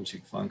high fields. You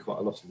can find quite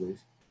a lot of these.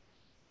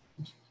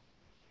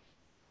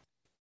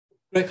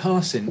 Great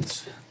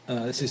hyacinths.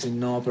 This is in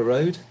Narborough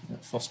Road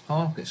at Foss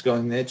Park. It's going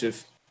on the edge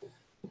of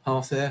the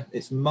path there.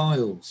 It's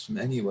miles from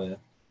anywhere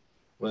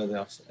where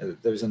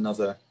there is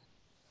another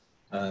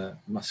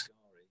muscari.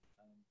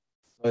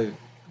 So I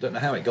don't know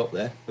how it got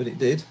there, but it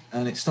did.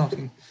 And it's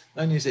starting,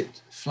 not only is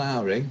it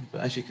flowering,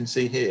 but as you can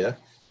see here,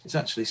 it's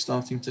actually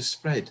starting to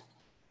spread.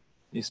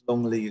 These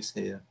long leaves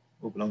here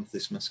all belong to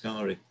this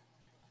muscari.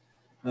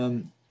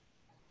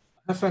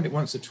 I found it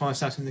once or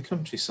twice out in the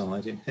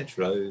countryside in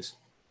hedgerows,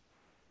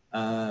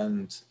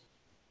 and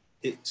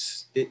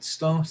it's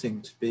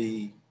starting to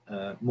be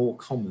more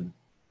common.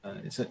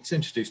 It's an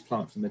introduced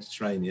plant from the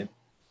Mediterranean,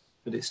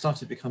 but it's started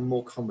to become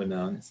more common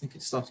now, and I think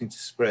it's starting to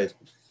spread.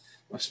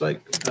 I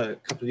spoke a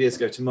couple of years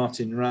ago to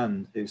Martin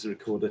Rand, who's a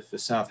recorder for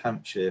South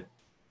Hampshire,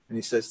 and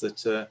he says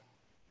that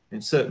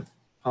in certain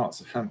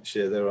parts of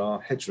Hampshire there are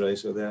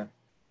hedgerows where there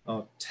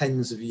are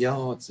tens of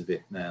yards of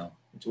it now,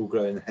 which all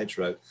grow in the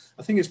hedgerow.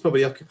 I think it's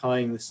probably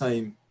occupying the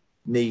same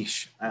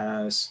niche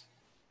as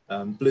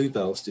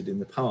bluebells did in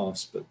the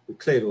past, but we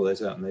cleared all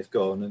those out and they've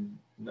gone, and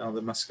now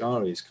the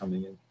muscari is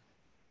coming in.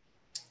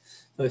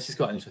 So this is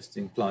quite an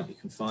interesting plant you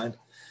can find,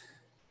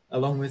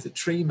 along with the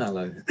tree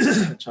mallow,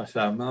 which I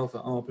found, Malva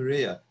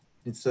arborea,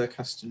 in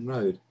Thurcaston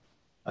Road.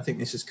 I think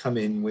this has come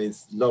in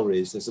with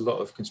lorries. There's a lot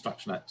of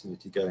construction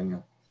activity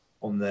going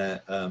on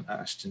there at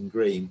Ashton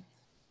Green,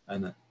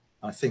 and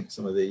I think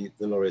some of the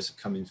lorries have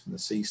come in from the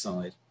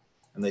seaside,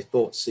 and they've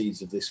bought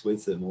seeds of this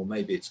with them, or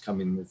maybe it's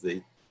coming with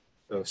the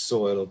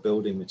soil or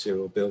building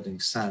material, building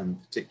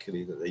sand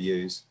particularly, that they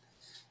use.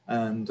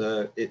 And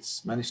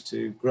it's managed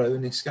to grow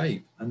and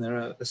escape. And there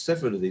are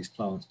several of these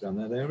plants down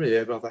there. They're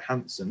really rather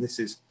handsome. This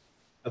is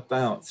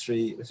about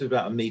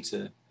a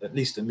metre, at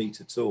least a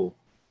metre tall.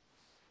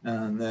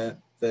 And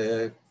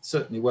they're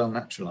certainly well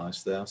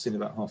naturalised there. I've seen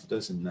about half a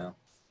dozen now.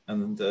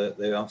 And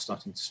they are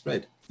starting to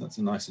spread. That's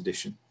a nice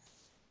addition.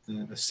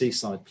 A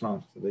seaside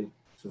plant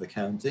for the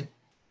county.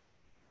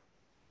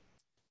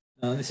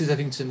 This is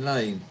Evington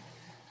Lane.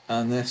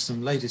 And there's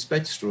some ladies'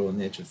 bedstraw on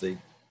the edge of the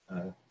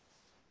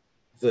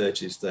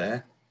verges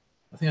there.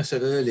 I think I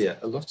said earlier,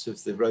 a lot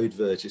of the road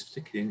verges,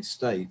 particularly in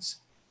estates,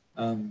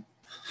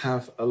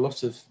 have a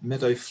lot of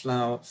meadow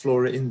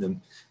flora in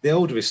them. The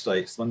older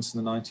estates, the ones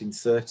in the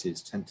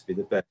 1930s, tend to be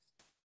the best.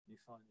 You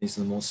find these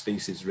are the more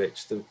species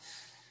rich.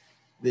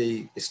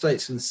 The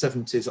estates from the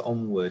 70s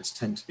onwards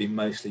tend to be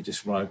mostly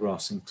just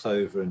ryegrass and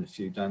clover and a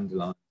few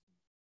dandelions,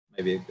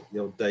 maybe the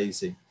odd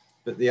daisy.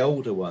 But the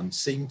older ones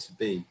seem to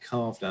be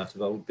carved out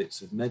of old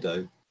bits of meadow.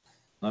 And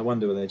I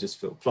wonder whether they just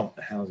plonked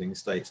the housing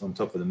estates on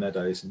top of the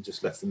meadows and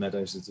just left the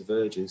meadows as the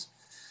verges.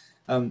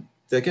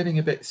 They're getting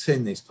a bit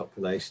thin, these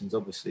populations,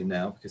 obviously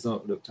now, because they're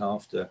not looked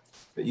after.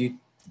 But the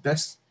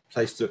best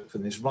place to look for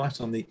them is right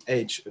on the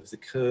edge of the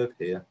curb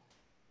here,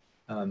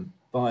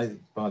 by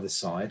the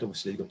side.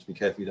 Obviously, you've got to be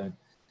careful you don't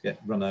get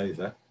run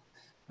over.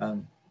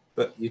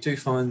 But you do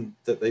find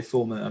that they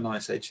form a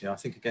nice edge here. I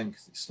think, again,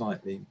 because it's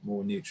slightly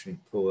more nutrient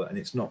poor and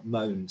it's not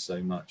mown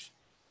so much.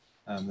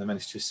 They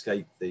managed to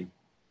escape the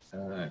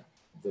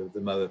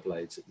mower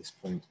blades at this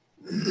point.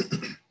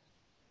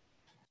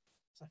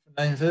 Saffron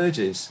Lane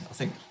verges. I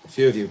think a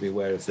few of you will be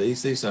aware of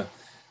these. These are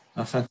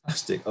a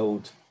fantastic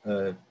old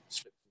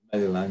strip of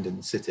meadowland in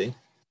the city.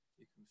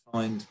 You can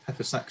find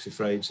pepper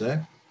saxifrage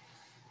there.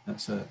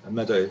 That's a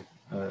meadow,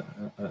 a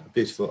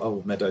beautiful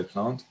old meadow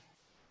plant.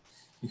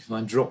 You can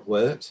find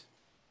dropwort,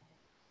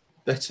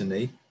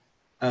 betony,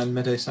 and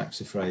meadow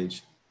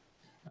saxifrage.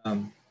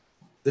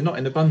 They're not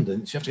in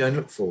abundance, you have to go and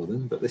look for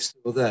them, but they're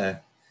still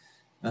there.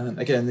 And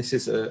again, this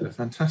is a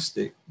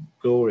fantastic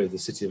glory of the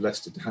city of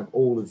Leicester to have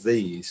all of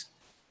these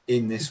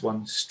in this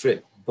one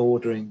strip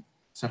bordering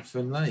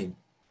Saffron Lane.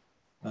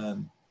 It's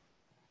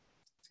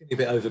getting a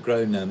bit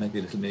overgrown now, maybe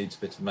a little needs a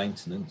bit of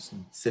maintenance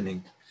and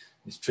thinning.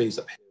 These trees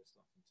up here are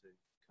starting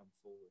to come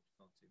forward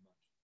far too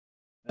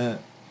much.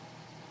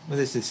 Well,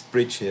 there's this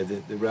bridge here,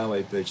 the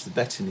railway bridge. The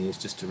Betany is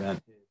just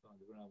around here by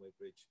the railway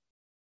bridge.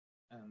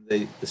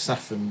 And the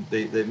saffron,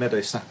 the meadow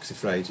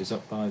saxifrage is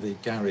up by the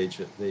garage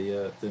at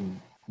the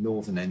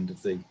northern end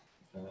of the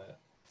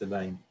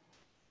lane.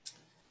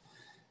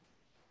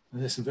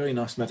 And there's some very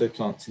nice meadow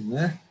plants in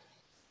there.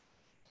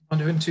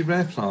 Under into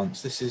rare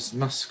plants, this is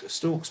musk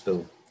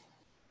stalksbill,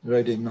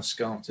 Rhodium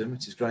muscatum,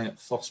 which is growing at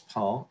Foss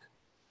Park.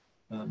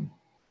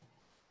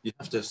 You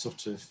have to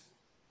sort of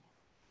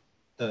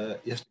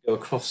you have to go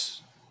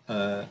across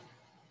out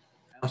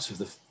of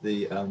the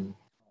car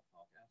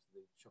park, out of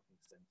the shopping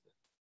centre,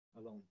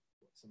 along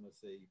some of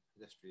the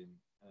pedestrian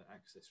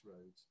access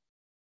roads,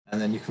 and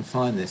then you can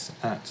find this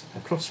at a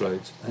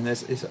crossroads. And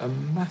there's a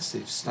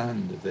massive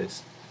stand of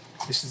this.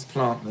 This is a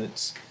plant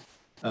that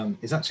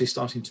is actually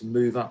starting to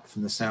move up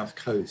from the south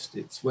coast.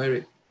 It's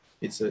where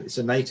it's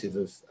a native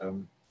of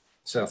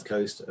south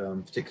coast,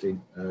 particularly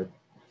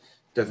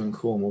Devon,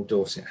 Cornwall,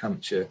 Dorset,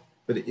 Hampshire,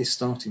 but it is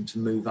starting to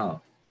move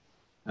up.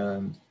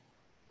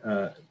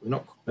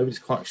 Nobody's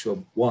quite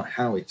sure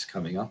how it's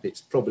coming up.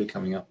 It's probably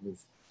coming up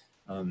with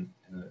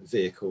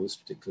vehicles,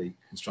 particularly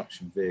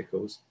construction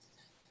vehicles,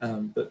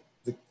 but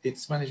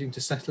it's managing to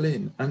settle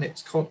in. And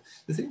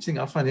the thing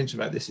I find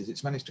interesting about this is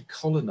it's managed to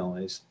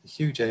colonise a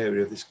huge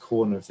area of this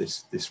corner of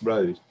this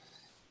road,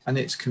 and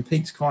it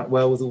competes quite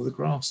well with all the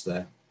grass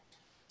there.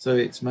 So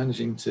it's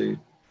managing to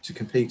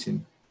compete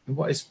in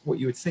what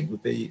you would think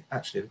would be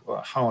actually quite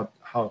a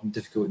hard and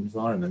difficult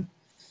environment.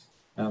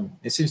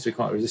 It seems to be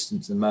quite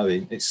resistant to the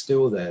mowing. It's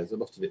still there. There's a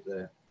lot of it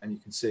there, and you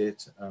can see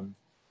it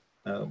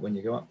when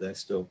you go up there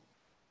still.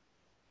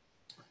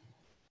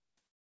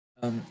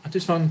 I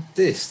just found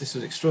this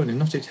was extraordinary.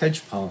 Knotted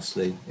hedge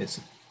parsley. It's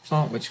a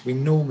plant which we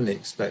normally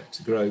expect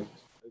to grow over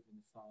in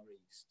the Far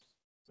East,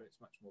 where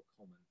it's much more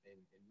common in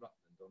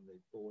Rutland on the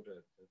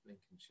border of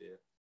Lincolnshire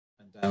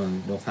and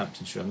down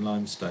Northamptonshire and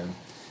Limestone.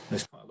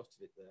 There's quite a lot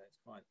of it there. It's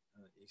quite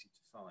easy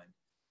to find.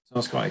 So I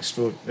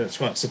was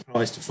quite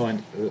surprised to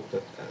find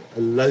a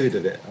load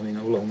of it. I mean,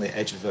 along the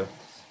edge of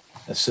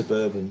a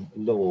suburban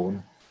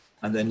lawn,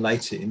 and then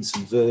later in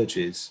some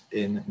verges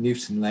in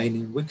Newton Lane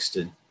in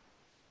Wigston.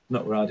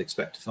 Not where I'd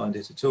expect to find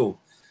it at all.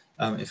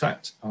 In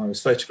fact, I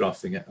was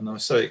photographing it and I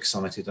was so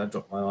excited I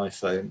dropped my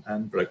iPhone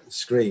and broke the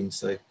screen.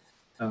 So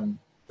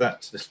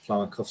that little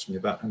plant cost me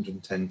about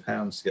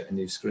 £110 to get a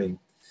new screen.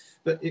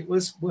 But it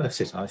was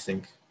worth it, I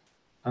think.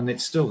 And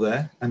it's still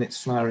there and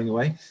it's flowering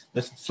away.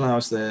 The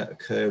flowers there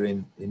occur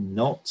in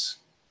knots,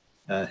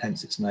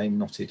 hence its name,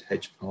 knotted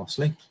hedge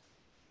parsley.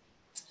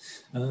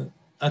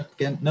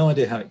 Again, no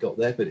idea how it got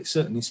there, but it's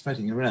certainly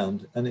spreading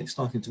around and it's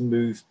starting to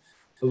move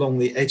along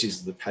the edges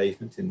of the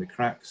pavement, in the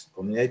cracks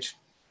on the edge,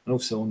 and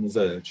also on the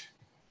verge.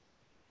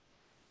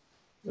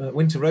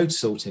 Winter road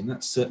salting,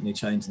 that's certainly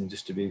changing the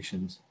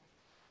distributions.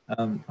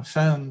 I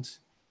found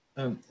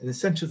in the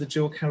centre of the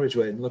dual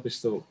carriageway in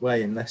Lobbysthorpe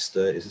Way in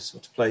Leicester is a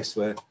sort of place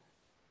where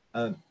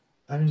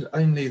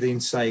only the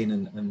insane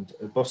and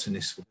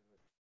botanists would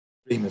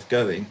dream of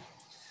going.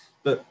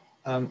 But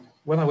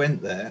when I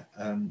went there,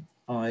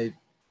 I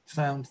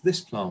found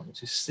this plant,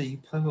 which is sea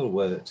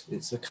pearlwort.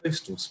 It's a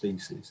coastal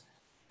species.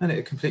 And it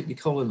had completely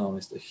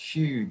colonised a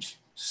huge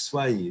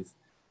swathe,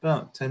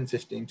 about 10,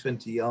 15,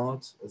 20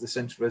 yards of the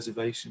central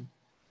reservation.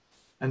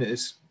 And it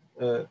is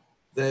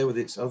there with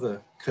its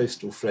other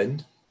coastal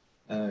friend,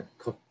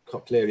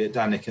 Cochlearia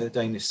danica,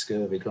 Danish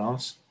scurvy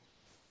grass.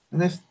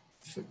 And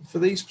for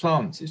these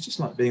plants, it's just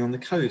like being on the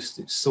coast.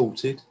 It's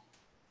salted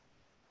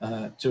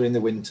during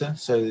the winter,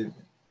 so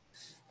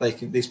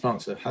these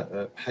plants are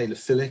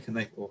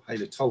halophilic or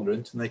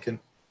halotolerant, and they can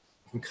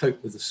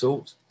cope with the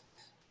salt.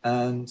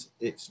 And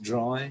it's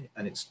dry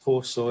and it's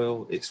poor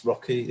soil, it's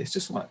rocky, it's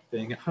just like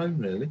being at home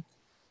really.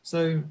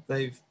 So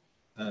they've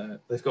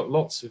got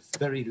lots of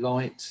very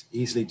light,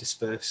 easily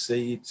dispersed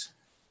seeds,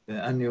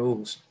 they're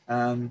annuals,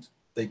 and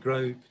they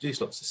produce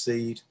lots of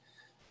seed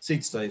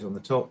stays on the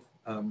top,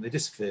 they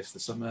disappear for the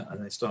summer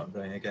and they start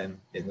growing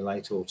again in the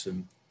late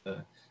autumn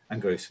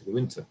and grow through the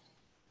winter.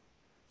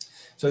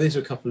 So these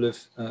are a couple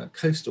of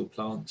coastal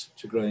plants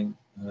which are growing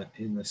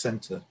in the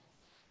centre.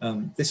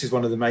 This is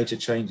one of the major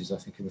changes, I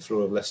think, in the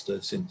flora of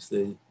Leicester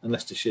and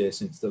Leicestershire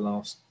since the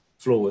last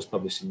flora was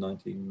published in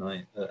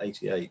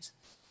 1988.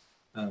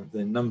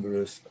 The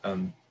number of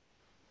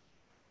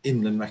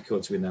inland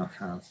records we now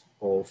have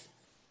of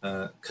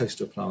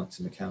coastal plants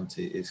in the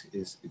county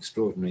is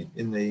extraordinary.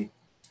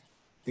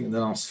 I think in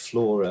the last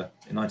flora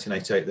in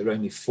 1988, there were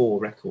only 4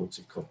 records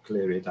of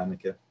Cochlearia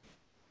danica,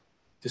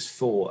 just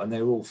 4, and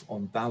they were all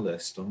on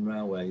ballast on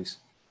railways.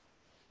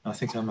 I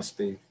think I must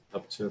be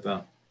up to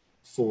about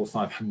 400 or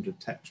 500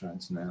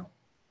 tetrads now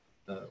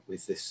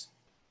with this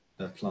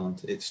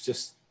plant. It's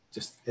just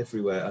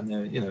everywhere, and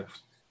there are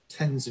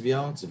tens of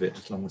yards of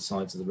it along the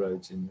sides of the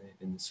roads in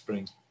the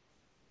spring.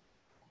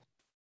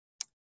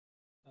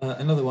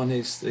 Another one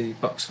is the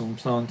buxhorn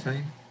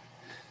plantain,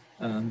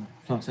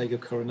 Plantago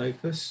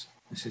coronopus.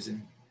 This is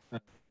in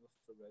Road,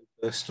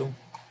 Bristol.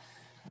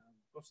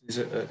 Botany is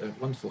a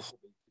wonderful hobby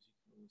because you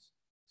can always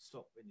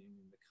stop when you're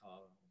in the car,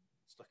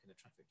 stuck in a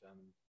traffic jam,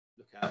 and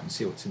look out and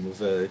see what's in the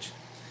verge.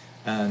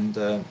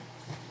 And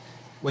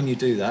when you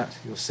do that,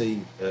 you'll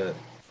see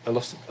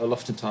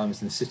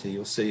oftentimes in the city,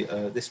 you'll see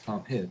this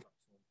plant here, which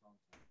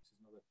is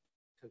another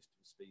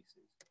coastal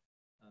species.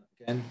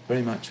 Again,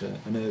 very much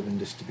an urban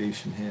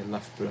distribution here,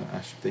 Loughborough,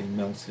 Ashby,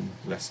 Melton,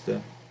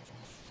 Leicester.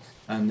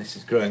 And this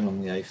is growing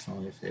along the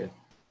A5 here.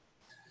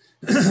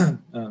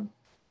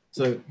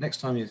 So next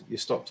time you're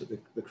stopped at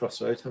the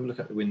crossroads, have a look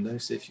out the window,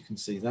 see if you can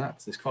see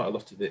that. There's quite a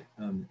lot of it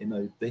in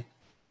Oadby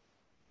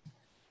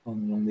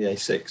on the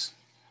A6.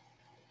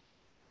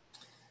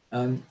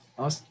 I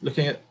was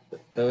looking at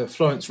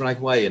Florence Rag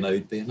Way in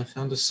Oadby, and I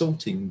found a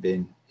salting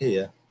bin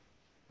here.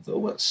 I thought, oh,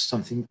 what's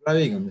something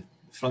growing on the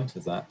front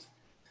of that?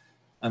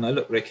 And I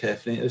looked very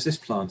carefully, and it was this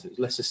plant. It was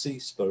Lesser Sea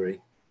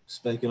Spurry,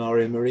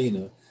 Spagonaria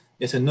marina,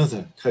 yet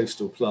another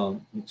coastal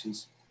plant which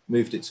has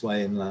moved its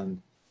way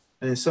inland.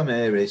 And in some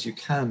areas you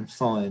can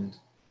find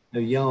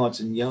yards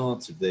and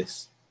yards of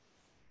this.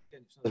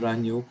 Again, it's another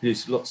annual,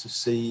 produce lots of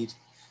seed.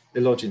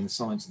 They lodge in the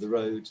sides of the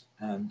road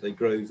and they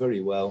grow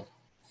very well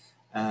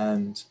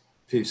and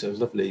produce a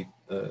lovely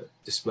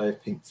display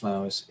of pink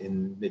flowers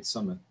in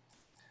midsummer.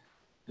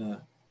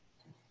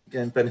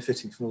 Again,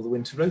 benefiting from all the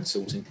winter road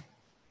salting.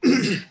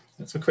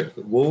 Let's have a quick look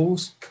at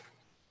walls.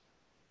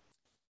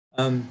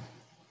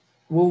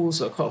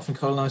 Walls are quite often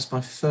colonised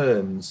by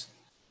ferns.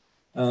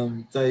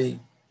 The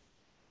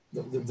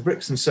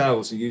bricks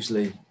themselves are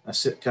usually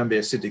can be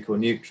acidic or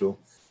neutral,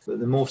 but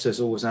the mortar is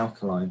always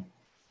alkaline.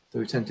 So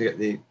we tend to get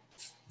the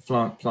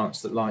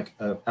plants that like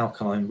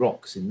alkaline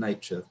rocks in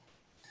nature.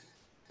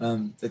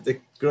 They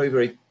grow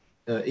very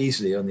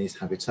easily on these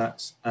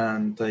habitats,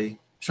 and they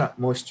trap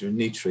moisture and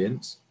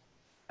nutrients,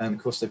 and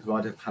of course they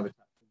provide a habitat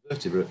for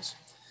vertebrates.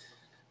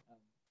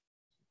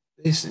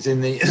 This is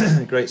in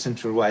the Great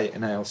Central Way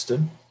in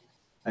Ayleston,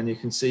 and you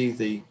can see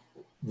the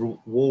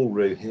wall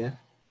root here.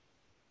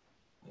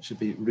 It should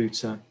be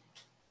Ruta,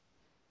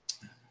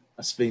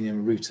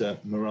 Asplenium ruta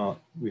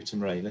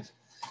muralis.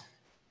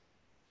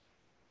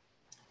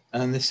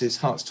 And this is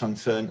Hart's tongue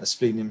fern,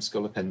 Asplenium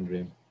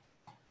scolopendrium.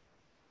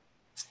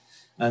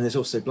 And there's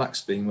also black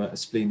spleen,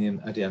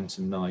 Asplenium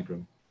adiantum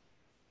nigrum.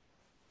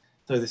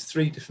 So there's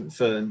 3 different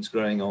ferns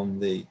growing on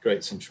the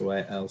Great Central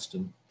Way at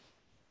Ayleston.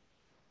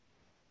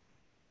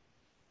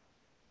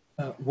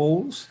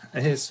 Walls,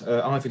 here's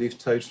ivy-leaf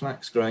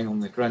toadflax growing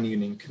on the Grand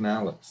Union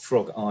Canal at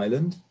Frog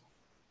Island.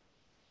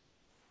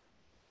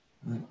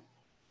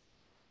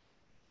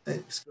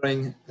 It's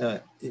growing,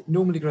 it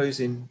normally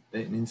grows in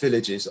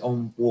villages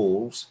on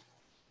walls,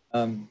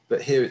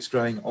 but here it's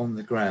growing on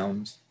the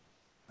ground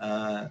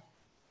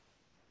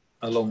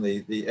along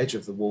the edge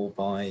of the wall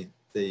by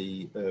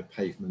the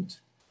pavement.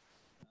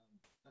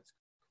 That's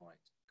quite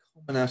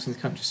common out in the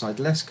countryside,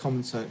 less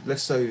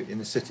so in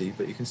the city,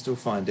 but you can still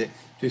find it. It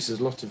produces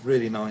a lot of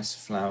really nice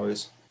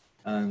flowers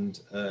and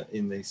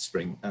in the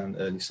spring and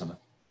early summer.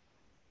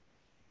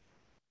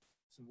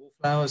 Some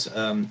wallflowers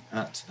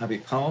at Abbey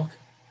Park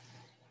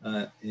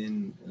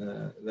in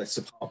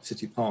Leicester Park,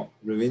 City Park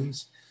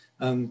ruins.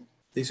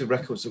 These are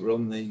records that were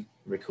on the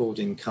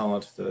recording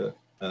card for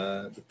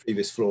the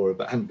previous flora,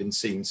 but hadn't been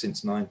seen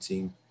since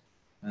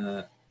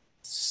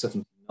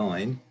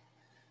 1979.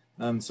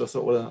 So I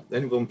thought, well, the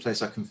only one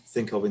place I can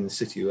think of in the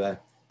city where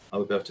I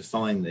would be able to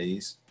find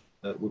these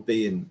would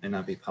be in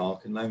Abbey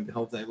Park, and lo and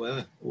behold, they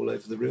were all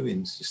over the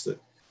ruins, just that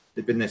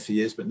they'd been there for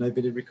years, but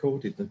nobody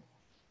recorded them.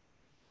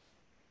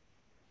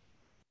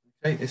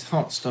 Okay, it's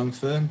Hart's tongue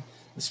fern,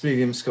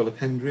 Asplenium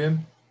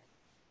scolopendrium,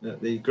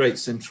 the Great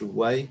Central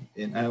Way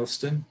in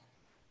Ayleston.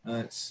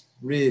 It's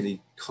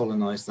really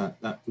colonised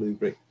that blue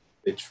brick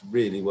ridge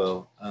really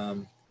well.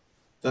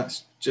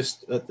 That's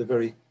just at the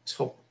very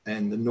top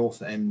end, the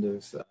north end of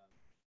Ayleston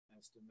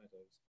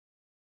Meadows.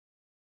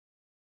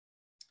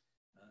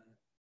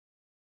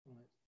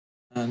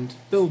 And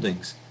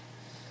buildings.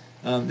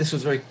 This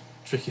was a very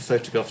tricky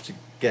photograph to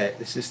get.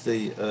 This is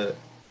the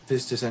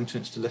visitors'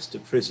 entrance to Leicester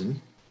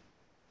Prison.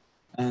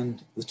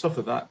 And the top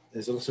of that,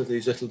 there's a lot of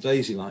these little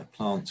daisy-like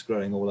plants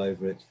growing all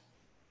over it.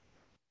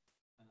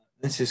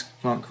 This is a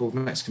plant called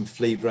Mexican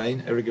flea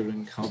brain,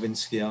 Erigeron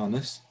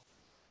carvinskianus,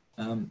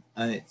 and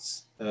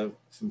it's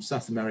from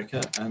South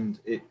America, and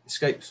it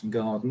escapes from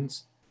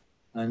gardens,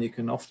 and you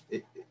can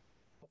often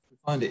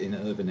find it in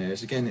urban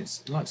areas. Again,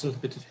 it likes a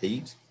little bit of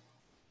heat,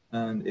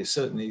 and it's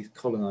certainly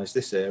colonised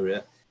this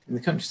area. In the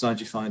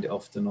countryside, you find it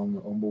often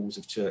on walls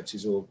of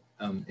churches or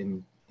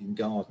in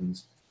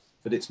gardens,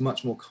 but it's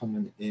much more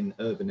common in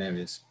urban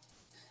areas.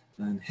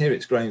 And here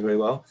it's growing very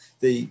well.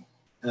 The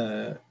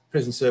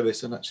prison service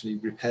had actually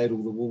repaired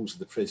all the walls of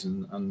the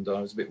prison, and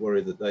I was a bit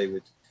worried that they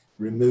would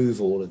remove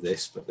all of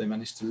this, but they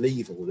managed to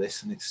leave all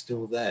this, and it's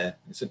still there.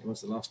 It certainly was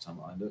the last time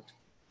I looked.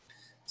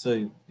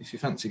 So if you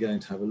fancy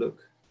going to have a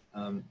look,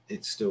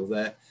 it's still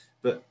there.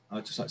 But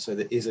I'd just like to say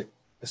there is a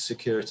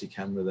security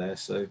camera there,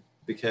 so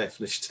be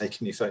careful if you're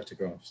taking any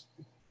photographs.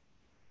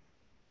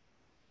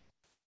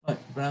 Right,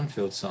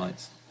 brownfield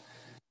sites.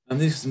 And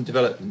these are some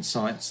development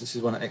sites. This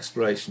is one at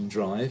Exploration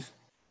Drive.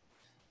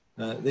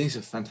 These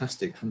are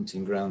fantastic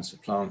hunting grounds for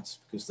plants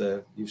because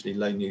they're usually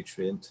low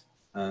nutrient,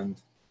 and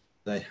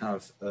they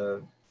have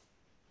a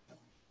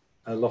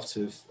lot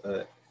of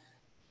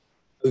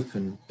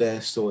open,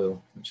 bare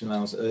soil, which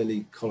allows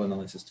early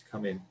colonisers to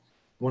come in.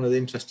 One of the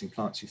interesting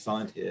plants you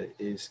find here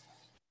is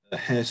a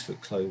hare's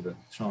foot clover,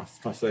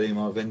 Trifolium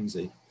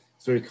arvensi.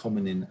 It's very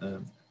common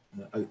in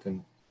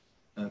open,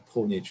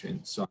 poor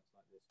nutrient sites.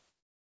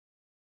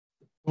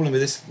 The problem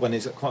with this one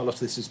is that quite a lot of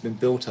this has been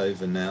built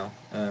over now,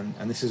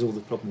 and this is all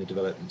the problem with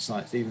development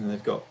sites. Even though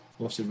they've got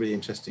lots of really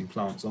interesting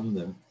plants on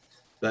them,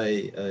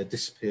 they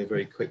disappear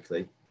very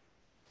quickly.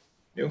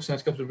 We also had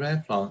a couple of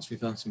rare plants. We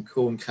found some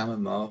corn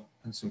chamomile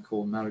and some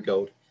corn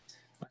marigold.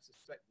 I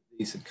suspect that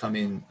these had come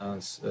in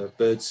as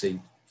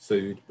birdseed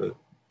food, but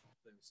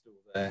they were still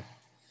there.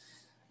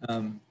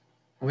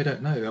 We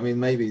don't know. I mean,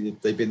 maybe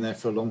they've been there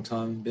for a long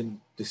time and been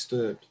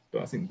disturbed,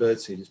 but I think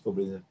birdseed is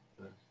probably the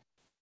more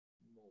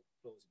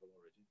plausible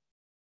origin.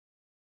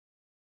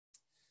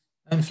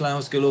 And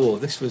flowers galore.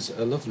 This was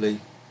a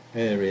lovely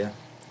area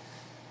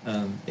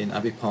in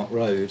Abbey Park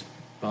Road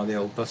by the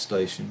old bus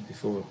station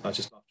before,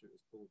 just after it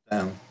was pulled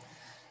down.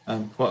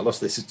 Quite a lot of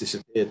this has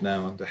disappeared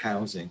now under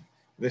housing.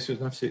 This was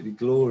an absolutely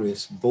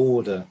glorious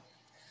border.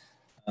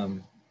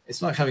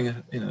 It's like having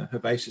a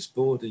herbaceous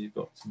border. You've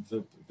got some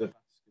verbascum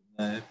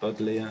there,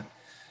 buddleia,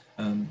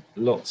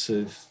 lots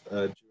of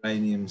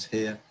geraniums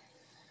here,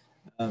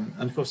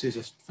 and of course these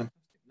are fantastic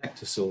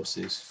nectar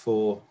sources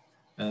for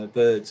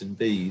birds and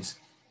bees.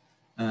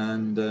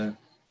 And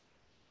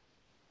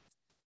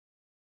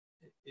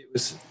it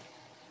was a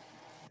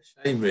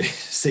shame really to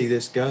see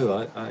this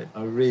go.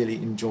 I really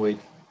enjoyed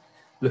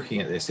looking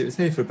at this. It was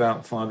here for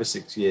about 5 or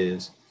 6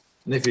 years,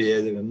 and every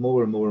year there were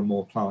more and more and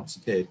more plants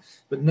appeared,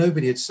 but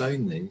nobody had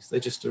sown these. They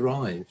just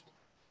arrived.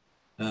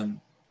 And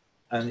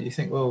you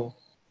think, well,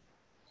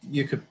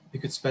 you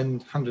could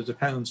spend hundreds of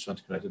pounds trying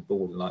to create a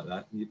border like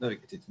that, and you'd know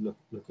it didn't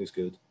look as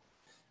good.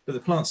 But the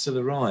plants still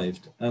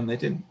arrived, and they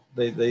didn't.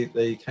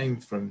 They came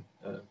from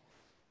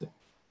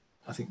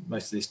I think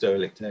most of this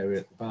derelict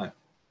area at the back.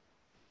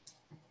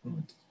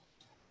 Right.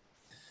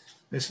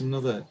 There's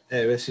another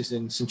area. This is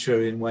in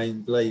Centurion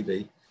Wain,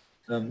 Blaby.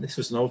 This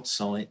was an odd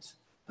site.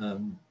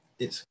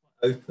 It's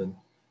quite open,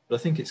 but I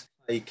think it's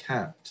clay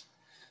capped,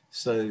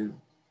 so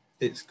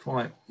it's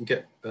quite. You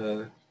get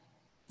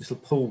little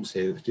pools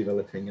here that's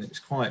developing, and it's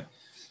quite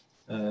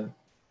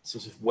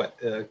sort of wet.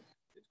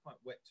 It's quite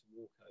wet to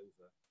walk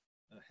over,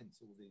 hence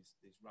all these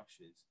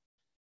rushes.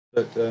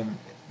 But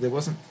there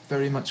wasn't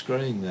very much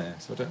growing there,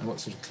 so I don't know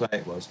what sort of clay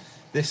it was.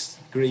 This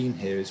green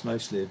here is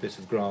mostly a bit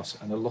of grass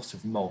and a lot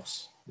of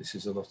moss. This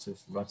is a lot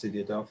of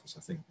Rhizodiadelphus,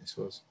 I think this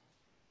was.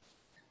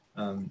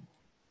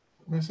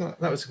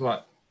 That was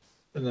quite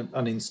an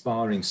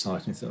uninspiring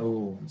site, and I thought,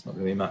 oh, there's not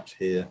going to be much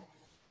here.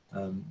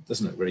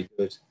 Doesn't look very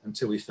good,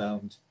 until we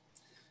found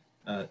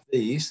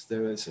these.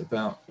 There was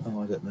about, I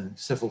don't know,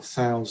 several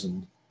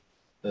thousand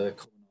common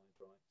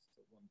eyebrights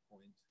at one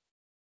point.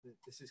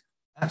 This is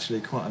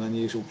actually quite an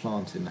unusual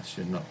plant in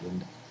Leicestershire and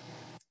Rutland.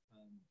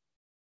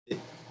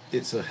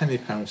 It's a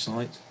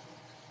hemiparasite,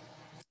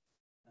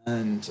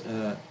 and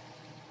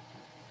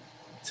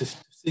to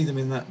see them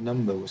in that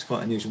number was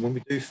quite unusual. When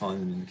we do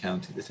find them in the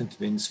county, they tend to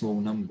be in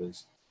small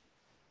numbers.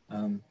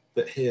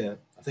 But here,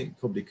 I think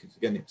probably because,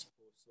 again, it's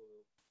poor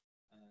soil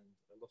and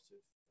a lot of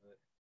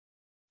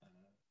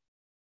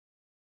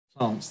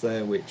plants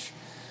there which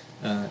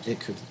it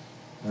could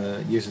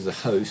use as a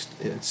host.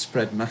 It had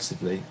spread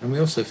massively. And we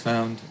also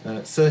found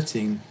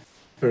 13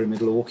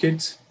 pyramidal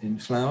orchids in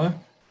flower.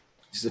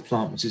 This is a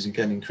plant which is,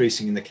 again,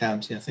 increasing in the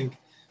county. I think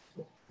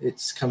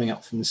it's coming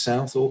up from the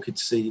south. Orchid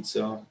seeds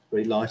are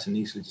very light and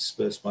easily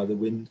dispersed by the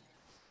wind.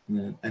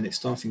 And it's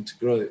starting to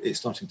grow. It's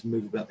starting to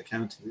move about the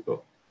county. We've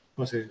got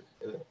quite a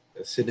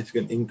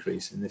significant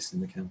increase in this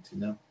in the county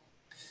now.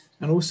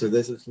 And also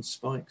there's a little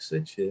spike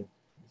sedge here.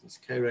 This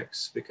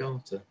Carex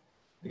spicata.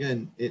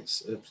 Again,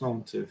 it's a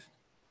plant of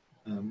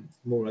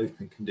more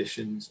open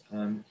conditions.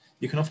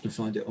 You can often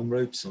find it on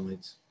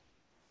roadsides.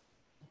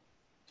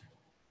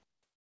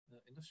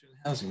 Industrial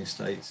housing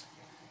estates.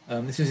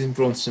 This is in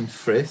Braunston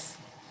Frith,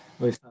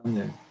 where we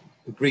found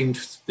the green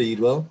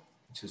speedwell,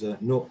 which is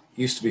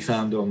used to be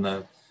found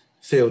on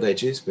field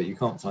edges, but you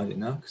can't find it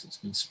now because it's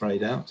been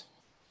sprayed out.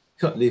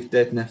 Cut-leaf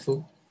dead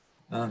nettle,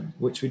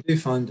 which we do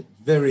find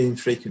very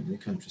infrequently in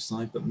the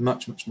countryside, but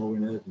much, much more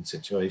in urban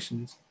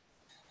situations.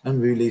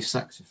 And rue-leaf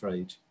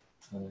saxifrage,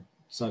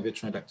 Cyvia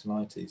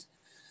tridactylites.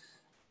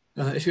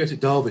 If you go to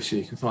Derbyshire,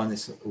 you can find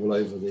this all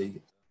over the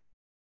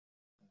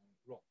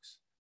rocks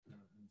and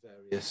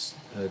various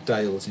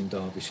dales in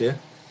Derbyshire.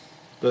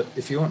 But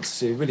if you want to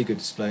see a really good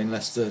display in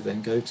Leicester,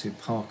 then go to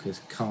Parker's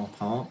Car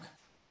Park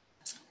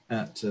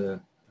at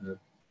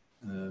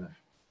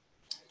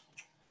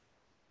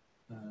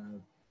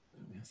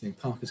I think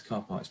Parker's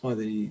Car Park. It's by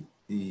the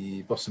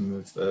bottom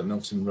of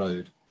Milton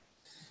Road.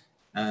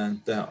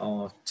 And there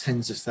are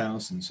tens of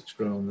thousands which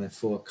grow on their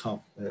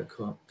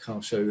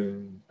car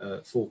showroom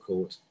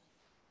forecourt,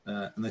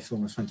 and they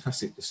form a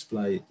fantastic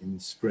display in the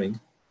spring.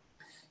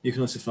 You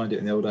can also find it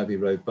in the Old Abbey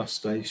Road bus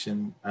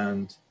station,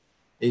 and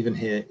even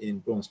here in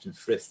Braunston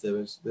Frith, there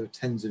were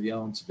tens of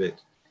yards of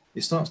it.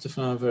 It starts to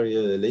flower very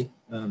early.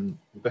 The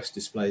best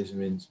displays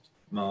are in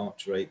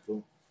March or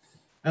April.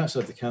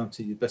 Outside the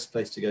county, the best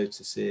place to go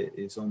to see it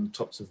is on the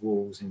tops of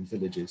walls in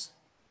villages.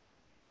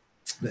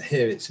 But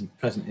here it's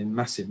present in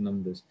massive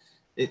numbers.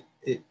 It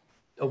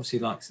obviously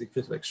likes a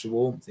bit of extra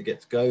warmth. It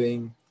gets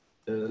going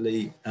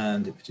early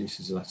and it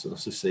produces a lot of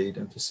seed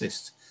and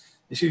persists.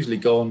 It's usually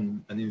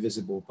gone and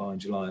invisible by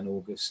July and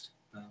August,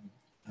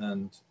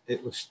 and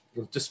it'll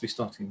just be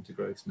starting to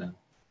growth now.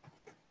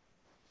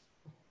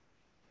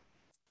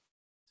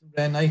 Some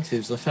rare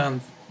natives. I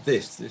found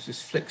this. This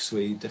is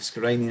flicksweed,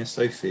 Descarania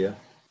sophia.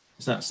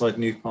 It's outside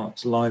New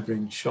Park's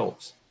library and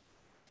shops.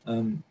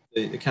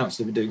 The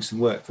council have been doing some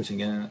work putting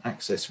in an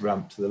access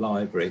ramp to the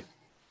library.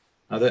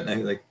 I don't know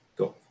who they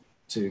got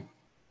to do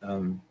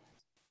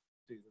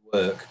the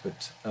work,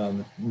 but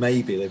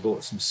maybe they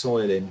brought some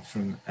soil in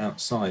from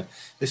outside.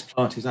 This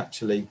plant is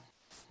actually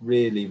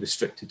really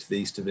restricted to the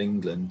east of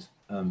England.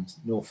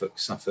 Norfolk,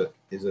 Suffolk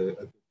is a good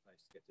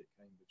place to get to,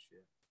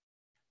 Cambridgeshire,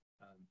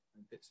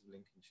 and bits of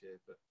Lincolnshire,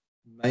 but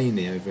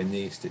mainly over in the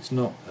east. It's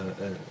not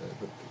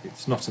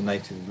a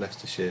native of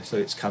Leicestershire, so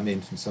it's come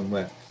in from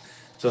somewhere.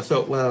 So I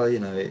thought, well, you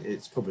know,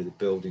 it's probably the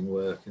building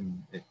work,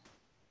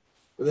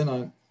 but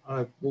then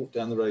I walked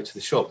down the road to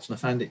the shops and I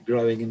found it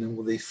growing in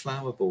all these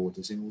flower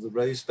borders, in all the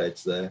rose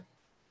beds there.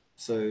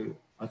 So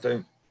I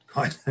don't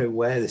quite know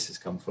where this has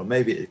come from.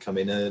 Maybe it had come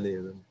in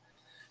earlier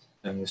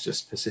and was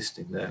just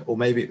persisting there, or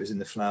maybe it was in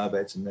the flower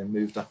beds and then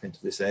moved up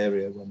into this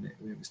area when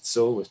the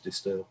soil was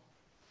disturbed.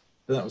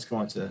 But that was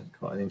quite an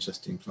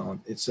interesting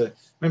plant. It's a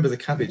member of the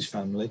cabbage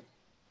family,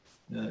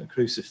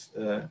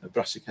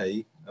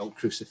 Brassicaceae, old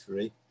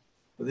cruciferae.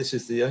 But this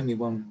is the only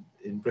one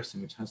in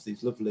Britain which has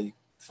these lovely,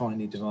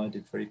 finely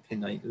divided, very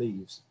pinnate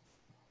leaves.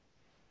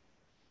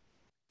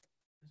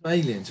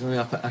 Aliens, when we're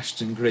up at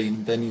Ashton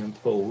Green, Benny and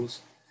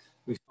Paul's,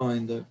 we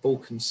find a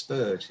Balkan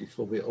spur,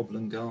 Euphorbia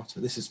oblongata.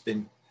 This has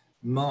been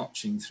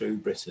marching through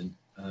Britain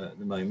at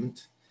the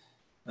moment.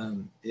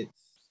 From its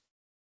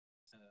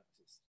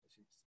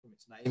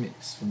name,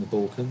 it's from the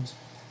Balkans,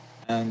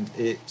 and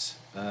it's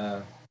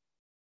a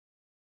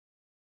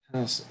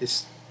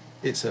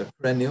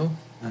perennial,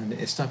 and it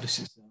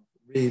establishes itself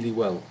really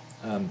well.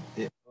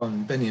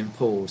 On Benny and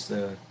Paul's,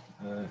 there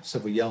are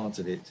several yards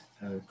of it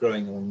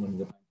growing along one of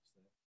the banks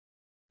there,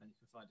 and you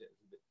can find it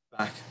a bit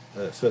back,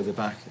 further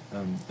back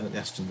at the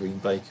Aston Green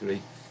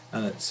Bakery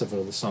and at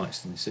several other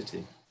sites in the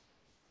city.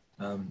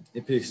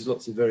 It produces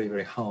lots of very,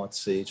 very hard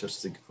seeds, which I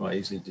think are quite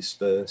easily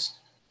dispersed,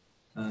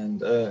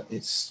 and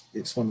it's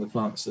one of the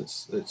plants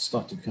that's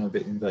started to become a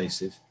bit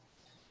invasive,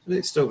 but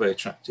it's still very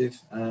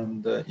attractive,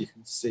 and you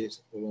can see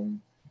it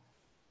along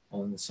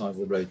on the side of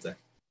the road there.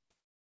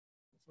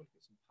 Let's look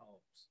at some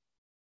parks.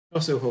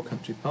 Castle Hall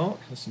Country Park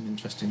has some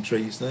interesting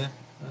trees there,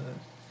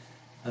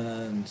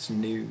 and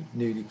some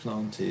newly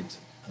planted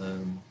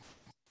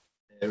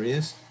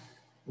areas.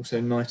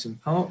 Also Knighton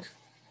Park.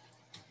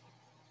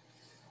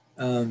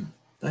 Then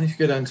if you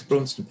go down to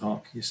Braunston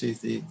Park, you see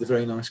the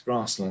very nice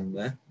grassland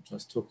there, which I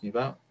was talking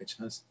about, which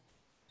has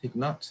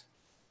pignut,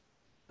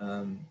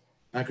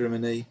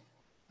 agrimony,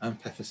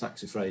 and pepper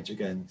saxifrage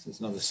again. So there's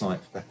another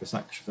site for pepper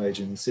saxifrage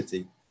in the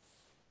city.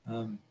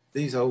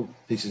 These old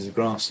pieces of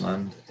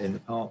grassland in the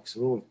parks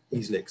are all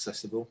easily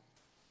accessible,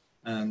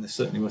 and they're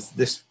certainly worth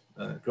this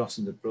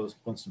grassland at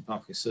Braunston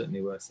Park is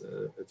certainly worth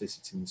a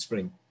visit in the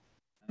spring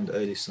and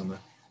early summer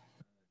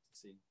to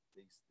see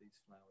these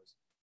flowers.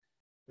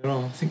 There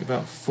are, I think,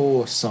 about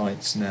 4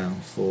 sites now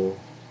for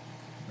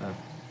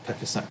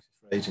pepper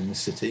saxifrage in the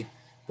city,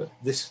 but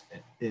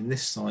in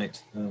this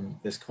site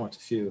there's quite a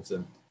few of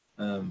them.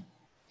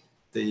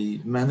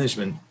 The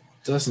management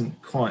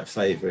doesn't quite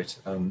favour it.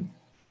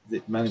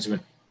 The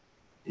management,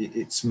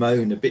 it's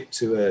mown a bit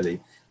too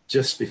early,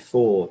 just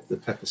before the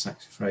pepper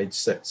saxifrage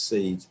sets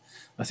seed.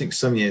 I think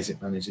some years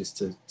it manages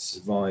to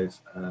survive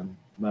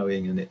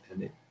mowing and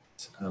it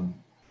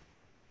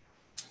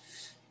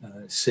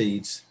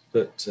seeds,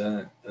 but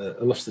a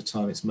lot of the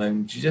time it's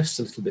mown just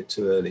a little bit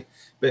too early.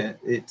 But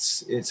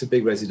it's a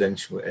big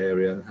residential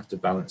area, and have to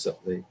balance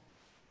up the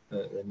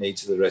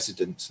needs of the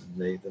residents and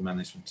the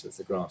management of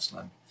the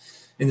grassland.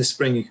 In the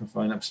spring, you can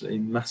find absolutely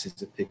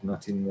masses of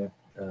pignut in there.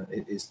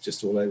 It is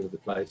just all over the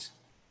place,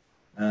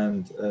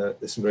 and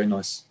there's some very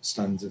nice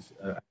stands of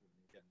again a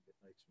bit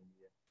later in the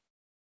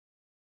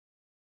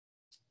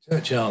year.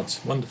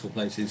 Churchyards, wonderful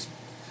places.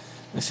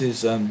 This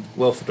is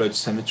Welford Road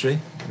Cemetery.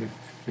 We've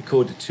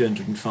recorded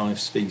 205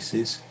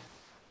 species.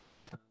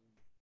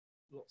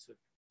 Lots of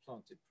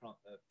planted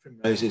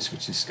primroses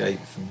which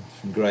escape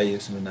from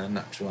graves and are now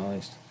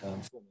naturalised,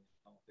 forming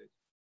a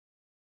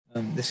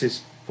carpet. This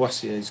is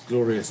Boissier's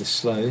Glory of the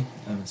Slow,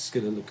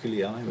 Scilla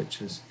lucullii, which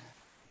has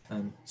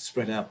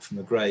spread out from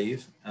a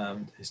grave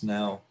and has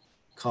now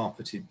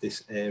carpeted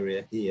this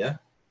area here.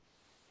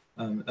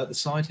 At the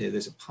side here,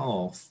 there's a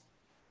path,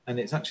 and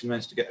it's actually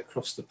managed to get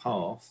across the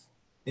path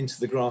into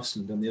the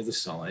grassland on the other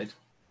side,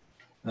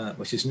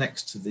 which is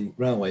next to the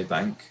railway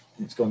bank.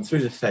 It's gone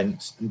through the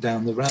fence and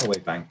down the railway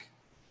bank.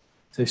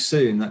 So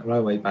soon that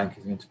railway bank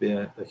is going to be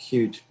a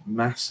huge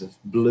mass of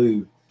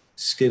blue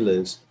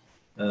scillas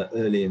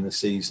early in the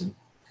season.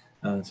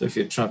 So if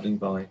you're travelling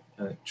by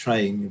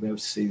train, you'll be able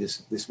to see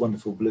this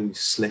wonderful blue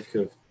slick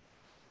of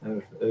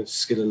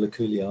Scilla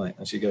lucullii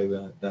as you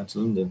go down to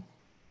London.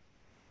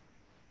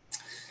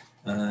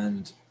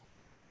 And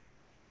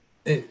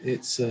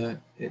it's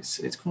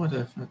quite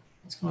a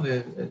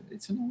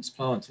nice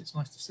plant. It's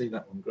nice to see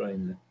that one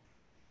growing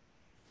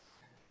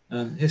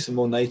there. Here's some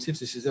more natives.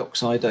 This is the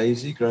oxeye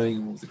daisy growing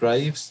in all the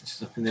graves. This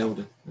is up in the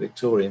older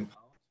Victorian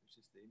part, which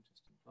is the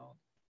interesting part.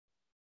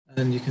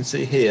 And you can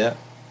see here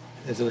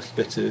there's a little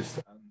bit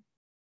of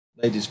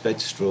lady's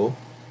bedstraw,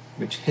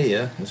 which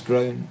here has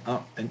grown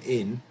up and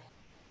in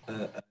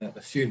a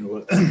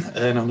funeral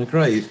urn on a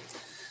grave.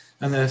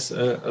 And there's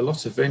a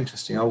lot of very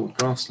interesting old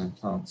grassland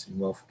plants in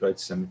Welford Road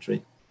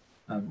Cemetery.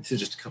 This is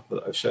just a couple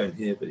that I've shown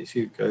here, but if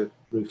you go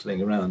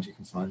rootling around, you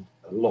can find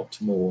a lot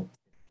more.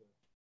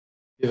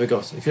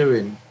 If you're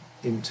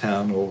in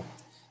town or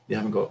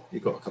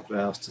you've got a couple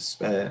of hours to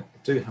spare,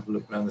 do have a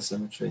look around the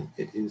cemetery.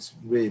 It is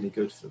really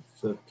good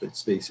for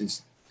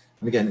species.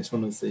 And again, it's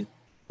one of the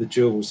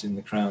jewels in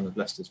the crown of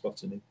Leicester's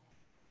botany.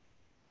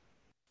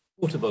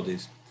 Water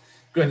bodies.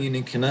 Grand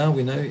Union Canal,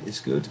 we know, is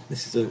good.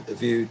 This is a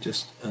view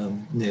just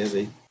near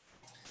the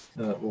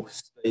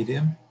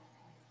stadium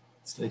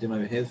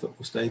over here, the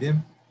football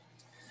stadium.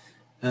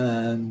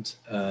 And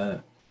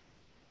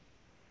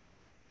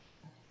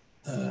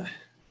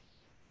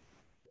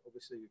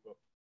obviously we've got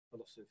a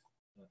lot of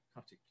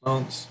aquatic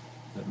plants,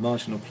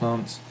 marginal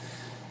plants.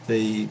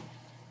 The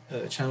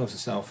channels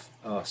itself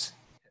are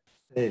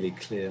fairly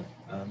clear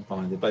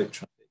by the boat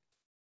traffic.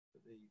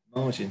 But the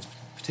margins,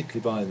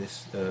 particularly by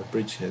this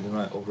bridge here,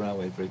 the old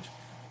railway bridge,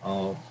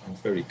 are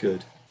very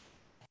good.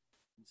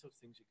 The sort of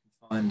things you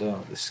can find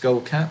are the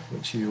skull cap,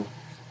 which you'll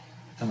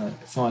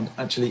find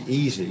actually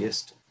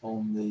easiest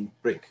on the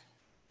brick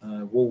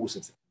walls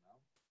of the canal.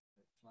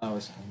 It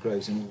flowers and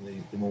grows in all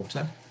the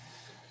mortar.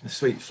 The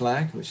sweet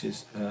flag, which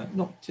is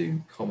not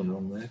too common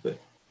on there, but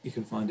you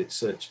can find it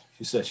if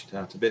you search it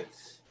out a bit.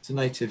 It's a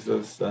native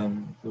of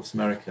North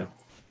America.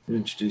 It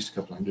was introduced a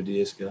couple of hundred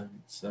years ago.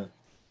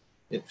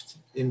 It's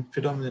in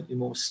predominantly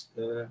more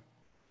still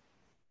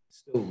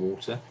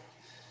water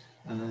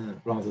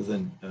rather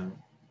than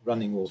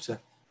running water.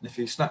 And if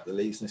you snap the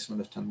leaves, they smell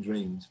of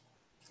tangerines.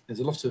 There's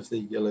a lot of the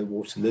yellow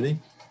water lily.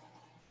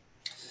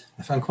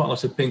 I found quite a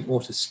lot of pink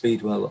water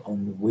speedwell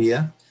on the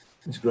weir.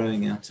 It's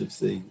growing out of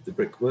the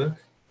brickwork,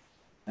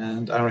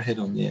 and arrowhead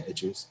on the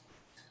edges.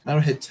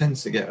 Arrowhead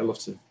tends to get a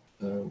lot of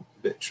a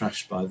bit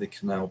trashed by the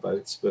canal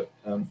boats, but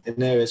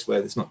in areas where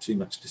there's not too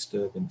much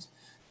disturbance,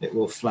 it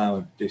will flower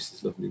and produce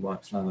these lovely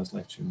white flowers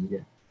later in the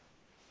year.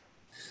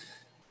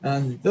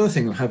 And the other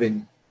thing I'm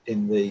having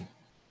in the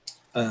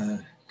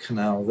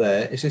canal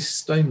there is this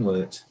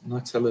stonewort,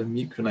 Nitella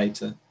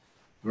mucronata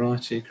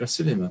variety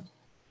gracillima.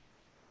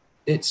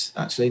 It's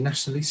actually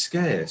nationally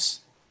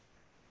scarce.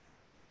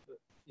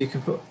 You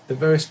can put at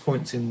various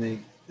points in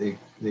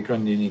the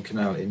Grand Union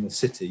Canal in the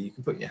city, you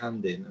can put your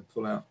hand in and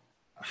pull out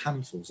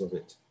handfuls of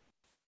it.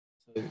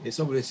 So it's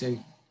obviously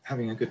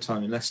having a good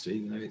time in Leicester,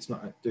 even though it's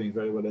not doing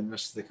very well in the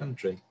rest of the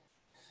country.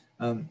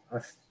 I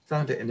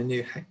found it in a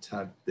new het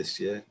tag this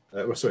year.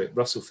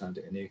 Russell found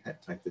it in a new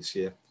het tag this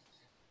year.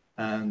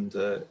 And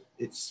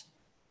it's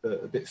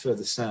a bit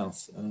further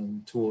south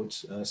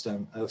towards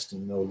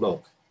Elston Mill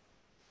Lock.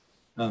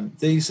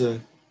 These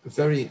are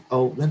very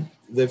old,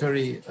 they're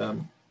very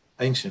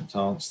ancient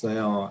plants. They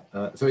are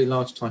a very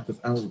large type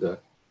of alga.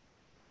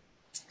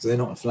 So they're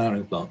not a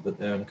flowering plant, but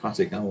they're an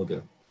aquatic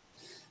alga.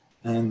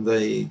 And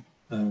they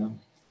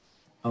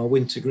are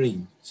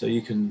wintergreen, so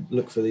you can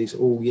look for these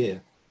all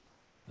year.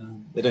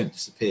 They don't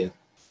disappear.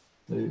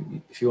 So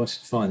if you wanted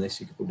to find this,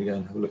 you could probably go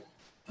and have a look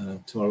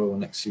tomorrow or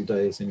next few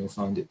days, and you'll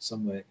find it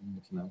somewhere in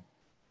the canal.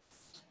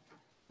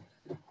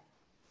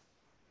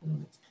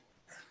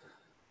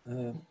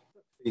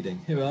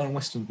 Feeding. Here we are on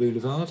Western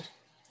Boulevard,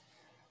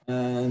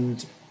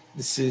 and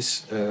this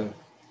is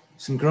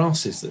some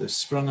grasses that have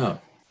sprung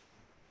up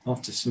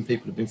after some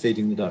people have been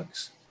feeding the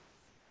ducks.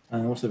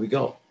 And what have we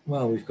got?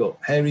 Well, we've got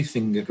hairy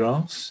finger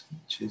grass,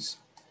 which is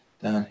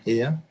down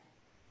here.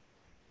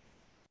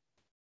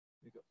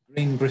 We've got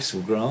green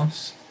bristle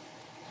grass.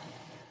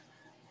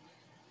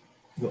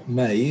 We've got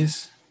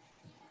maize,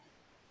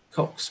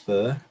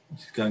 cockspur,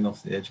 which is going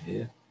off the edge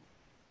here.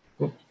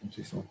 Oh, not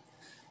too far.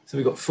 So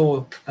we've got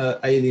 4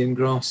 alien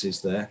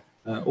grasses there,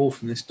 all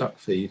from this duck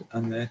feed,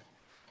 and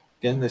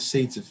their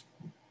seeds have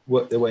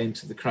worked their way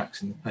into the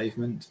cracks in the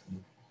pavement,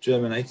 and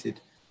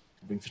germinated,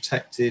 have been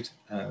protected,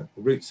 the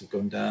roots have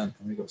gone down,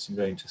 and we've got some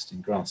very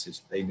interesting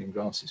grasses, alien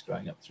grasses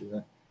growing up through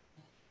there.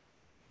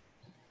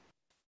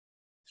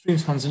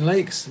 Streams, ponds and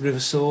lakes, River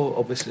Soar,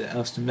 obviously at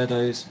Elston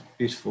Meadows,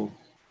 beautiful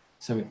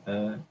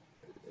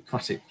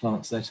aquatic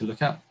plants there to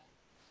look at.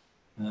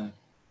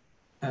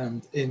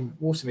 And in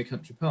Watermere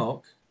Country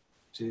Park,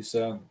 which is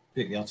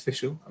completely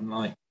artificial,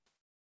 unlike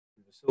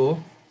River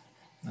Soar,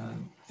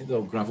 in the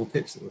old gravel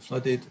pits that were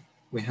flooded,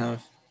 we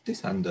have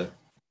Dithander,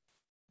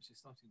 which is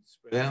starting to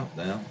spread out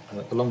now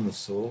along the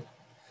Soar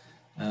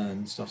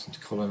and starting to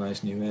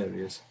colonise new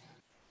areas.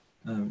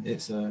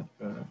 It's a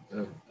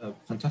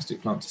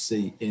fantastic plant to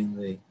see in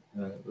the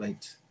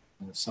late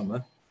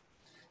summer.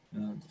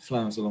 It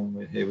flowers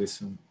along here with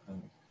some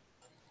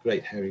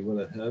great hairy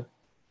willow herb.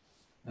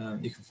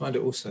 You can find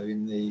it also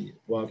in the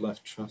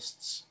Wildlife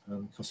Trust's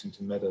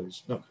Cossington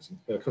Meadows,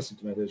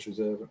 Cossington Meadows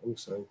Reserve, and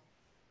also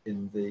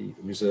in the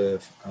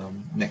reserve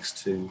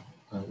next to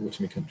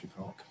Watermere Country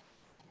Park.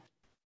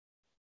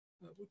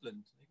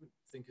 Woodland, you wouldn't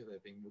think of there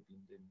being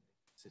woodland in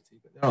the city,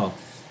 but there are.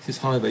 This is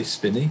highway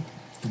spinney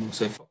and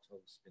also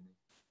foxhole spinney.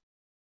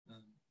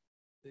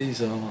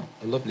 These are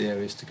lovely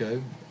areas to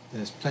go.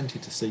 There's plenty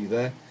to see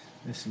there.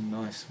 There's some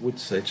nice wood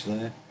sedge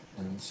there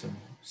and some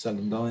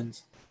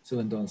celandines.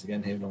 Celandines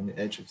again here along the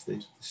edge of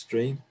the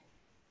stream.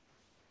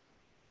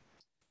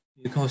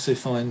 You can also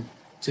find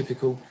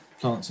typical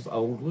plants of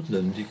old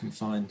woodland. You can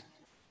find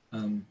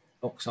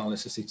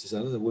Oxalis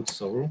acetosella, the wood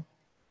sorrel,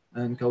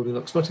 and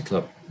Goldilocks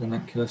buttercup,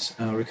 Ranunculus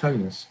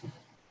auriconus.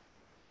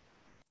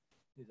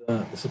 These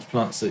are the sort of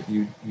plants that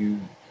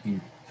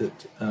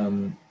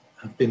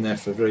have been there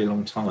for a very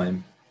long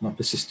time and are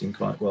persisting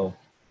quite well.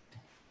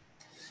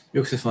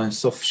 You also find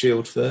soft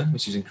shield fir,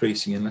 which is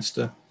increasing in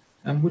Leicester,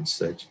 and wood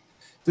sedge.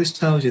 This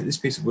tells you that this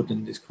piece of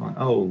woodland is quite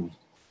old.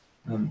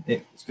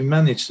 It's been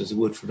managed as a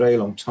wood for a very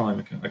long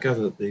time. I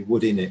gather that the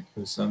wood in it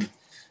was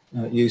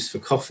used for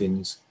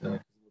coffins. It was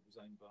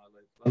owned by a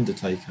local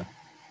undertaker.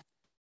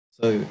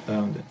 So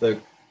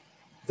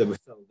they were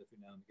felled every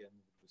now and again,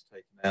 was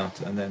taken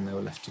out, and then they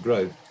were left to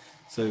grow.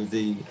 So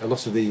a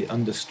lot of the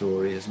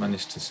understory has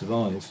managed to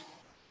survive.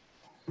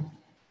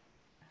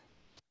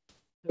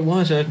 So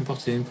why is urban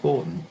botany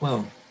important?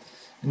 Well,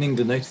 in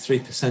England,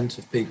 83%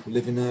 of people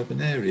live in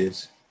urban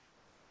areas.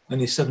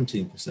 Only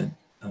 17%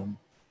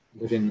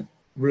 live in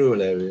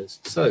rural areas.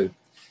 So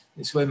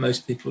it's where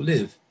most people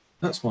live.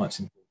 That's why it's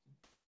important.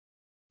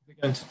 If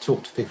we're going to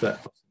talk to people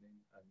about botany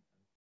and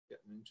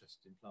get them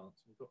interested in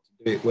plants, we've got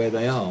to do it where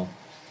they are.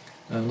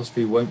 And lots of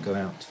people won't go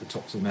out to the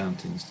tops of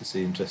mountains to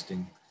see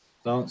interesting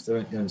plants. They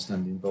won't go and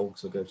stand in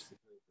bogs or they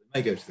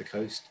may go to the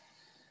coast.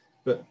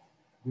 But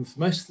for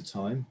most of the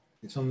time,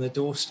 it's on their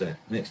doorstep,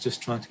 and it's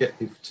just trying to get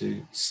people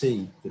to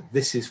see that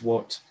this is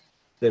what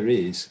there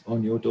is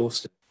on your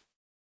doorstep.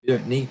 You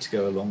don't need to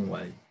go a long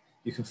way.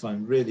 You can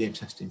find really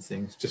interesting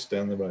things just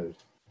down the road.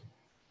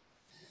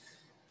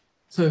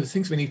 So the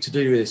things we need to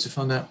do is to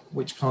find out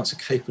which plants are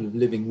capable of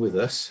living with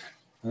us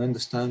and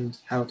understand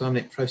how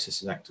dynamic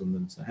processes act on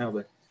them. So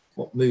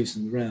what moves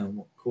them around,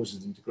 what causes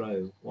them to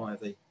grow, why are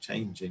they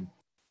changing?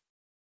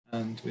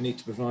 And we need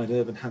to provide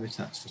urban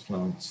habitats for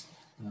plants.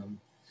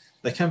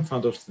 They can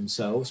find a lot of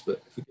themselves,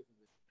 but if we give them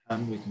a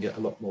hand, we can get a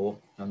lot more,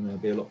 and they'll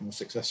be a lot more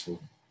successful.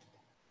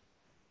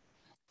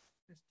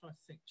 Let's try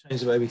to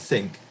change the way we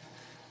think.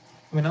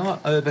 I mean, are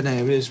urban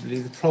areas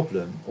really the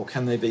problem, or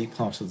can they be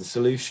part of the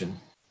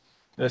solution?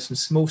 There are some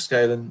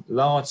small-scale and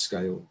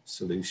large-scale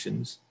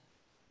solutions,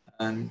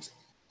 and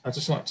I'd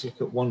just like to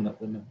look at one at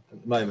the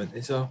moment.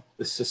 These are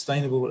the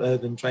sustainable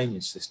urban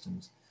drainage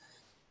systems.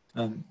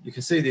 You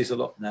can see these a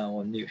lot now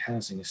on new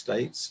housing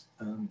estates.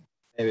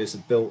 Areas are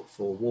built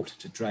for water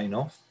to drain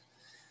off.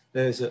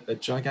 There's a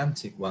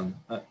gigantic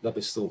one at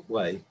Lubborsthorpe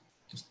Way,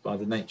 just by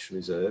the nature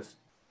reserve.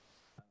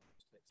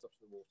 It stops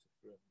the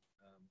water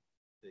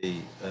from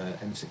the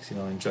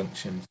M69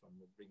 junction, from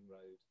the Ring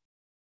Road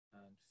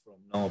and from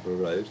Narborough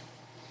Road.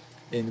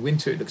 In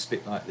winter, it looks a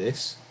bit like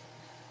this,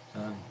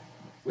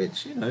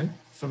 which, you know,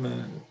 from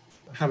a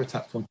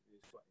habitat point of view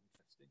is quite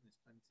interesting. There's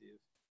plenty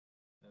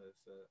of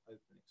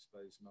open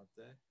exposed mud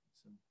there,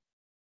 some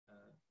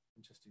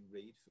interesting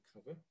reed for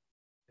cover.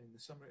 In the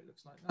summer, it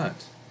looks like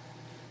that.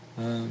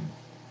 I've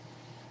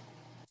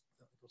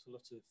got a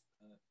lot of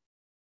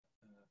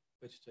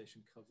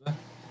vegetation cover,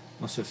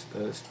 lots of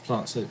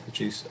plants that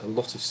produce a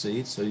lot of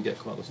seeds, so you get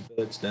quite a lot of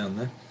birds down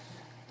there.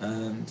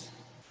 And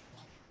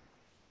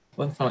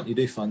one plant you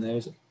do find there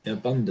is in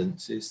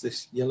abundance is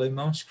this yellow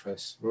marsh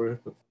cress. I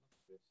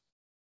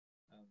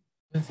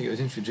don't think it was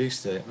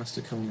introduced there. It must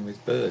have come in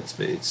with birds,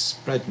 but it's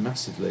spread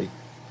massively.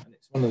 And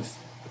it's one of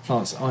the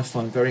plants that I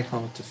find very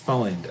hard to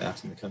find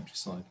out in the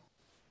countryside.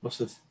 Lots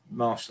of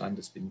marshland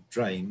has been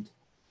drained,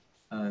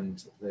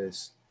 and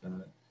there's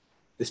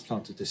this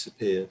plant had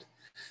disappeared.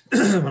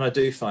 When I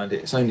do find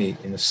it, it's only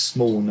in a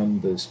small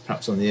numbers,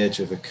 perhaps on the edge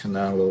of a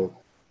canal or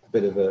a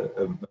bit of a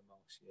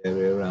marshy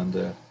area around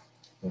a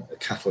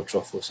cattle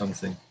trough or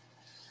something.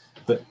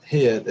 But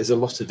here, there's a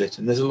lot of it,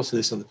 and there's a lot of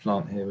this other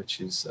plant here, which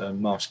is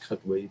marsh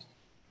cudweed,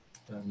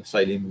 the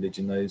Phalium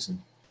religiosa.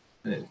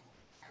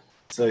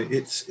 So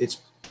it's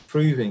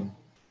proving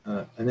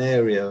an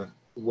area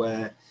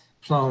where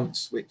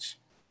plants which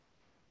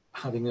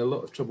having a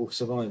lot of trouble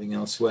surviving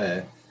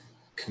elsewhere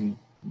can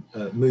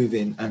move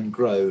in and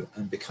grow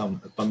and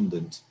become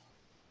abundant.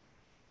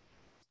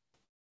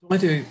 Why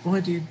do you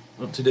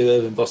want to do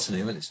urban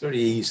botany? Well, it's very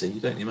easy.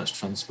 You don't need much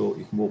transport.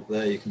 You can walk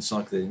there, you can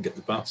cycle there and get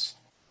the bus.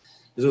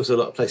 There's also a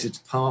lot of places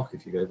to park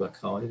if you go by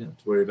car. You don't have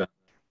to worry about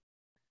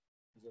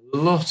that. There's a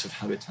lot of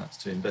habitats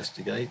to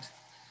investigate.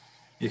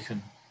 You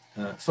can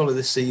follow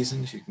the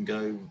seasons. You can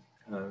go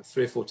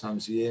 3 or 4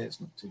 times a year. It's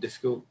not too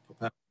difficult.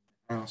 Pop out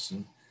from the house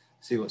and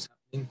see what's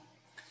happening.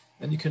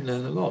 And you can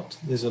learn a lot.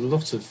 There's a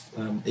lot of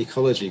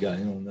ecology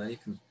going on there. You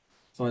can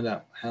find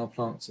out how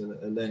plants are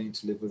learning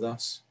to live with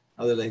us,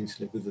 how they're learning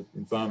to live with the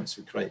environments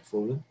we create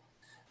for them.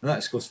 And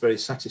that's, of course, very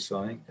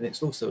satisfying. And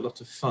it's also a lot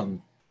of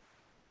fun.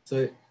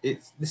 So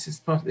this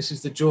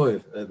is the joy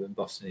of urban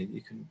botany.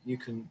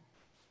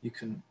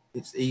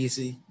 It's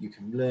easy, you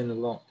can learn a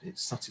lot,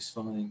 it's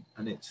satisfying,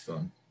 and it's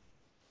fun.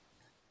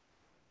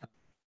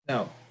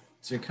 Now,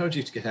 to encourage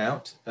you to get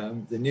out,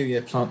 the New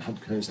Year Plant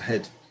Hunt goes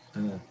ahead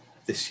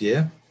this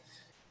year,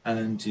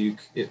 and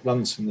it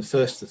runs from the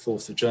 1st to the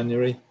 4th of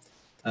January,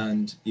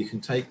 and you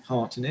can take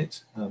part in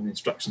it. The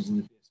instructions on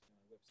the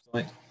BSBI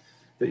website,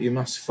 but you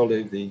must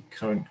follow the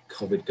current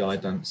COVID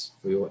guidance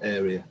for your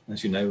area.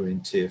 As you know, we're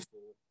in Tier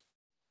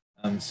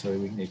 4, so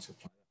we need to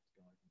apply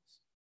that guidance.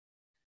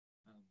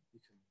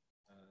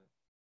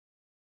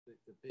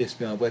 The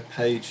BSBI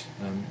webpage,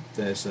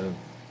 there's a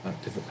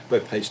different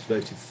webpage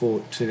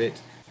devoted to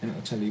it. and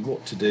it'll tell you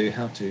what to do,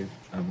 how to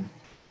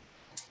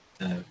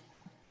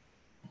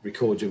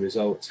record your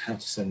results, how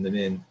to send them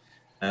in,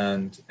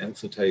 and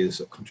also tell you the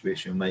sort of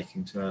contribution you're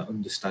making to our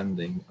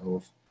understanding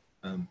of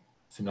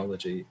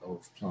phenology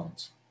of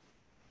plants.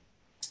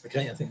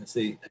 Okay, I think that's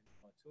the end of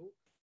my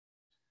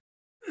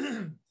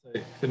talk. So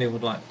if anyone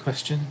would like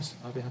questions,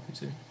 I'll be happy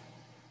to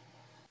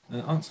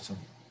answer some.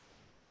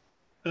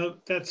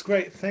 That's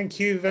great. Thank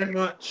you very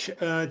much,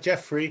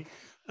 Geoffrey.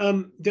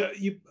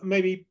 You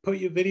maybe put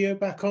your video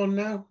back on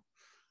now.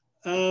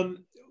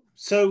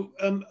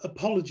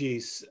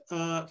 Apologies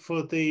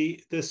for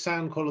the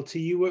sound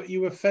quality.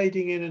 You were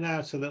fading in and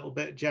out a little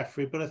bit,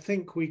 Geoffrey, but I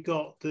think we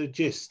got the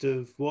gist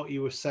of what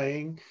you were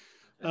saying.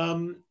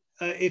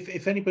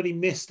 If anybody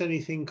missed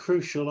anything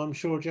crucial, I'm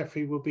sure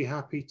Geoffrey will be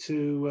happy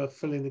to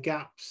fill in the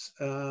gaps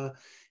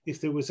if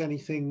there was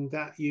anything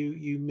that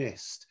you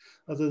missed.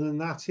 Other than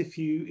that, if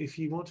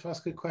you want to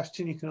ask a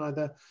question, you can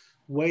either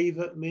wave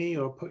at me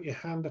or put your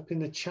hand up in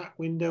the chat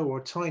window or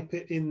type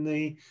it in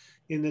the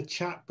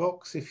chat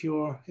box if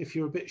you're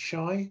a bit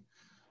shy.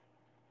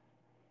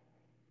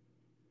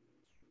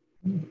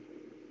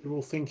 You're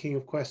all thinking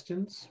of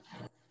questions.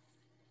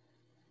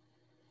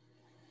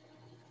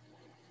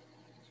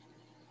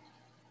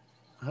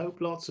 I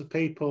hope lots of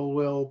people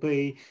will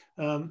be.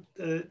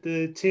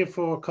 The Tier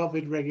 4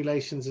 COVID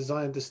regulations, as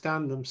I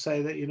understand them,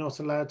 say that you're not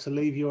allowed to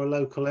leave your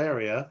local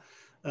area,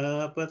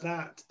 but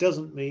that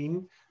doesn't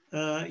mean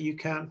you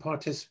can't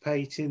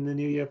participate in the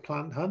New Year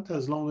plant hunt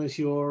as long as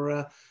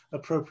you're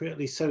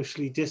appropriately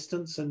socially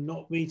distanced and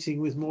not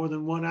meeting with more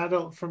than one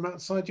adult from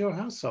outside your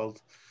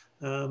household.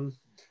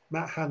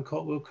 Matt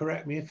Hancock will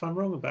correct me if I'm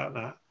wrong about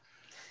that.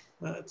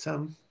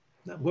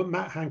 But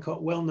Matt Hancock,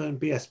 well-known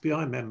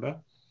BSBI member.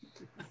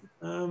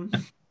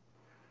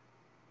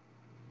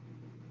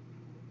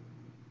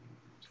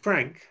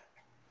 Frank,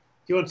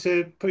 do you want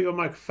to put your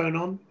microphone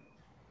on?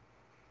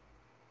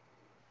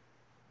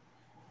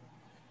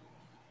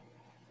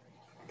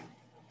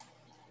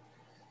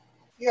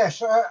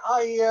 Yes,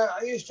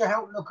 I used to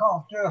help look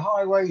after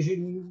highways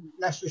in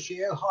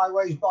Leicestershire,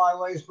 highways,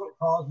 byways,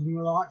 footpaths and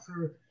the like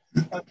for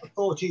over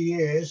 40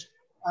 years.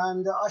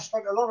 And I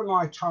spent a lot of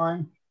my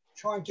time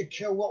trying to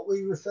kill what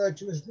we referred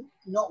to as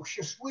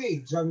noxious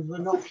weeds under the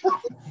Noxious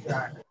Weeds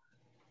Act.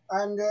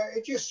 And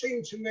it just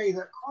seemed to me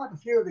that quite a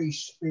few of these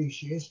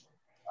species,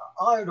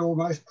 I would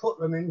almost put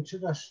them into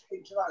that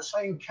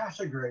same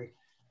category.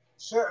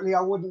 Certainly,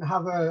 I wouldn't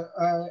have a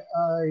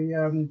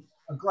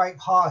grape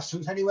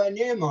hyacinth anywhere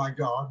near my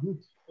garden,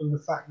 from the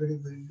fact that it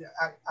would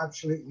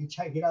absolutely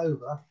take it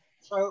over.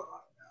 So,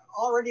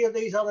 are any of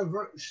these other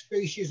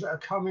species that are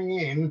coming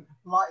in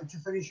likely to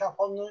finish up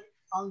on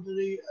under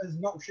the as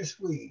noxious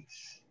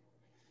weeds?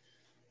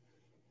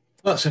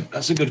 That's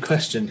a good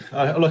question.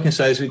 All I can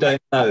say is we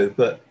don't know,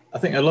 but I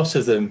think a lot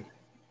of them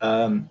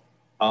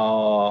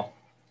are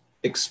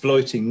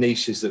exploiting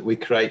niches that we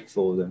create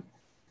for them.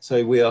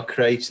 So we are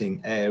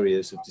creating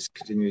areas of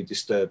continually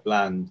disturbed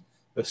land,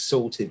 of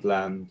salted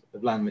land,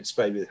 of land that's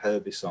sprayed with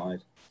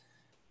herbicide.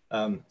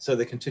 So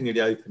they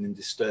continually open in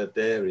disturbed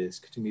areas,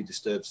 continually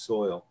disturbed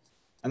soil.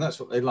 And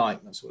that's what they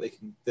like, that's what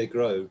they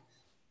grow.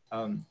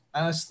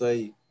 As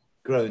they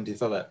grow and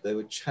develop, they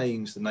would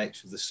change the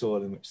nature of the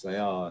soil in which they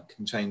are,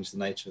 can change the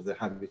nature of the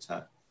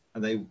habitat,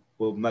 and they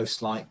will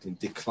most likely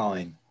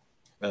decline.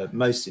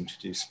 Most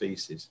introduced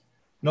species,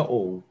 not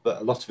all,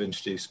 but a lot of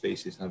introduced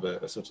species have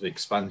a sort of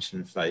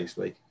expansion phase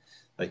where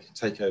they can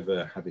take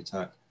over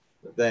habitat,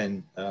 but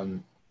then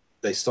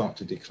they start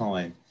to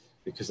decline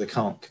because they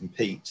can't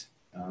compete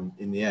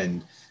in the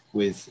end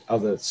with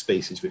other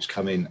species which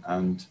come in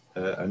and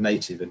are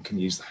native and can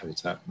use the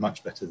habitat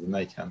much better than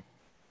they can.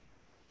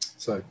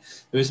 So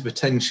there is a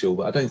potential,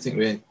 but I don't think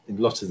a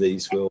lot of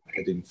these will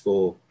head in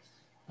for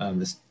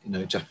this,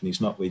 Japanese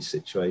knotweed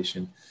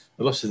situation.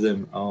 A lot of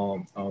them are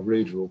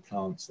ruderal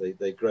plants.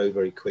 They grow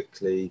very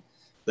quickly.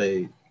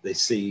 They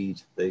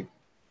seed. They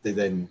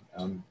then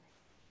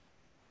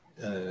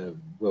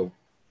will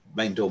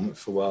remain dormant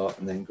for a while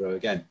and then grow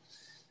again.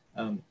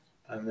 And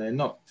they're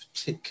not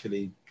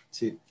particularly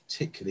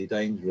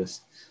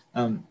dangerous.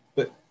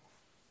 But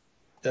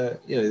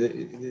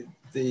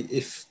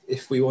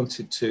if we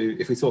wanted to,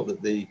 if we thought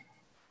that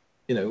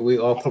we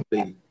are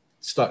probably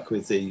stuck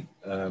with the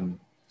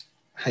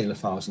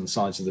halophiles on the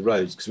sides of the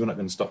roads because we're not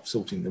going to stop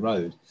salting the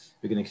road.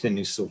 We're going to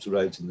continue to salt the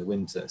roads in the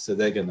winter, so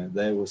they're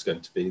always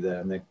going to be there,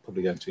 and they're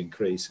probably going to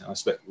increase. And I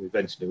expect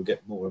eventually we'll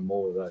get more and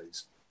more of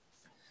those.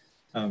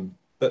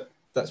 But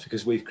that's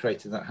because we've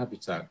created that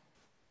habitat.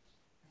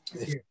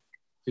 If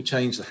we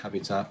change the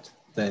habitat,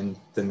 then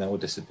they will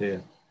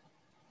disappear.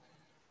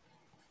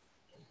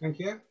 Thank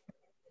you.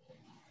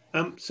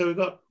 So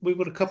we've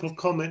got a couple of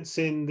comments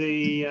in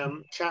the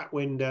chat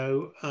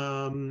window.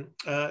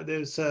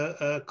 There's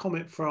a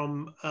comment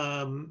from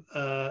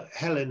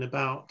Helen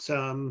about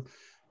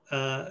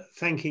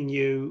thanking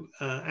you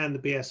and the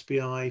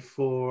BSBI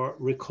for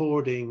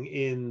recording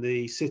in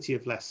the city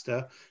of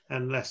Leicester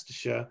and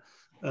Leicestershire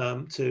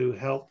to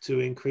help to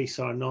increase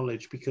our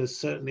knowledge, because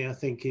certainly I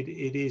think it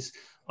is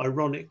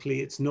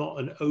Ironically, it's not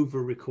an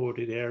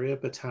over-recorded area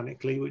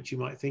botanically, which you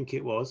might think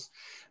it was.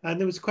 And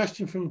there was a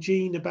question from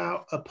Jean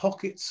about a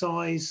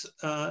pocket-size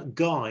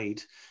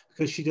guide,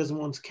 because she doesn't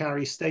want to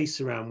carry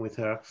Stace around with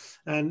her.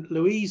 And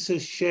Louise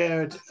has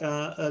shared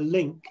a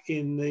link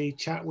in the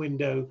chat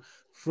window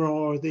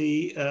for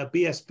the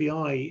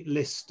BSBI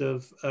list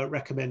of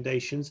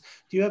recommendations.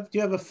 Do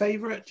you have a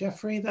favorite,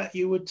 Geoffrey, that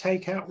you would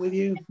take out with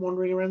you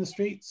wandering around the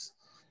streets?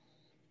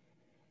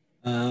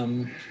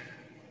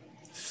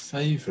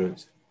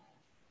 Favorite?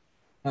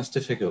 That's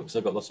difficult because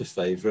I've got lots of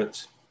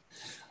favourites.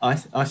 I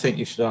think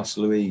you should ask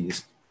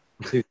Louise.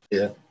 Who's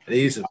here?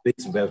 Louise will be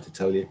able to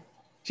tell you.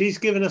 She's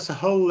given us a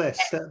whole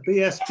list at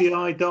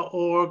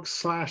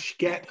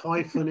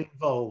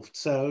bsbi.org/get-involved.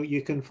 So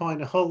you can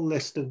find a whole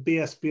list of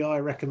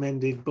BSBI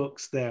recommended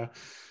books there.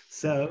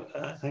 So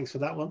thanks for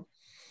that one.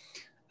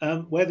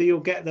 Whether you'll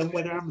get them,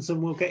 whether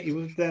Amazon will get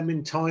you them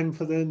in time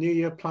for the New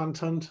Year plant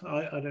hunt,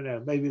 I don't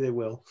know. Maybe they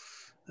will.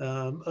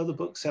 Other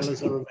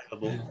booksellers are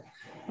available.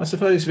 I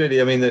suppose really,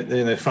 I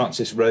mean,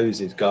 Francis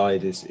Rose's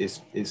guide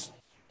is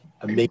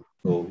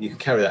amenable. You can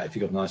carry that if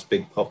you've got a nice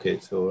big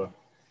pocket or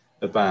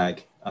a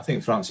bag. I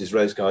think Francis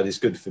Rose guide is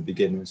good for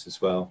beginners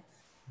as well.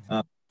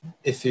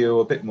 If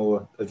you're a bit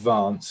more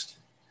advanced,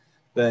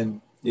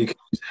 then you can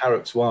use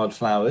Harrop's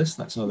Wildflowers.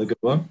 That's another good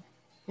one.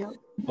 Yep.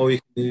 Or you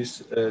can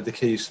use the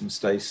keys from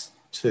Stace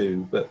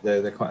too, but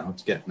they're quite hard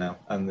to get now,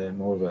 and they're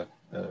more of a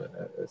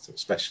sort of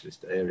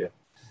specialist area.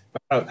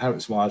 But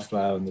Harrop's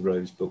Wildflower and the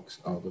Rose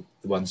books are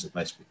the ones that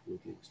most people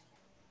would use.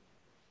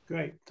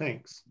 Great,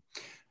 thanks.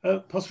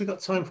 Possibly got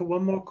time for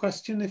one more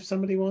question if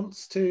somebody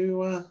wants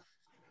to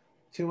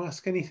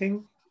ask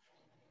anything.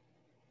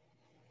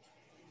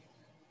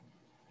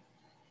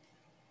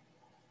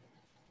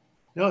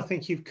 No, I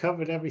think you've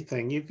covered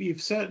everything.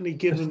 You've certainly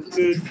given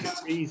good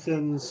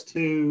reasons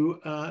to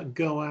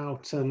go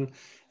out and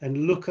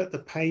look at the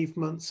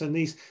pavements and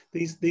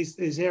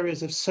these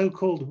areas of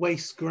so-called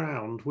waste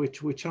ground,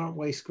 which aren't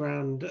waste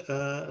ground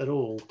at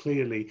all.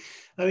 Clearly,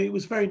 I mean, it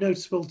was very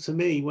noticeable to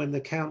me when the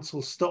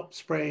council stopped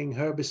spraying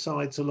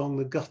herbicides along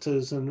the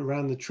gutters and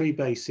around the tree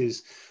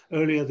bases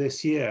earlier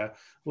this year.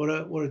 What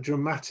a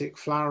dramatic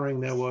flowering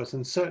there was,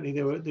 and certainly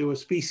there were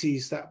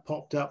species that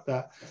popped up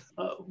that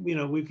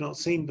we've not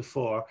seen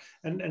before,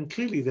 and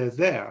clearly they're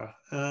there,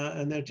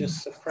 and they're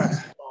just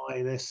suppressed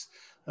by this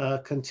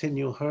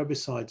continual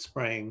herbicide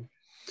spraying.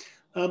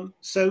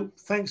 So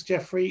thanks,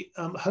 Geoffrey.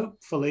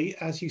 Hopefully,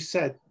 as you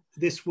said,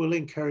 this will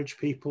encourage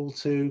people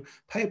to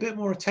pay a bit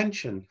more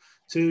attention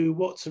to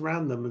what's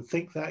around them and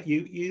think that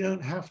you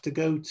don't have to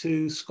go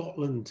to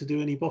Scotland to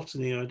do any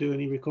botany or do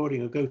any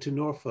recording or go to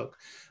Norfolk.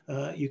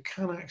 You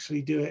can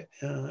actually do it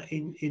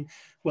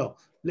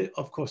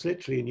of course,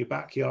 literally in your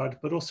backyard,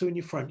 but also in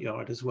your front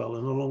yard as well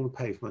and along the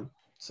pavement.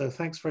 So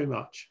thanks very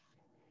much.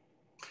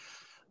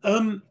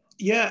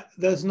 Yeah,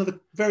 there's another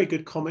very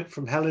good comment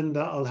from Helen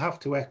that I'll have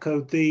to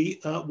echo.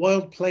 The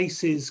Wild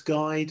Places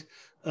guide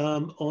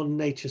on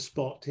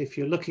NatureSpot. If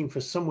you're looking for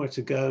somewhere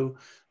to go,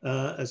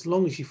 as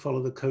long as you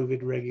follow the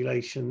COVID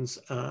regulations,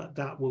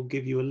 that will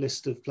give you a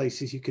list of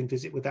places you can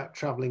visit without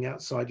traveling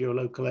outside your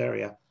local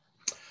area.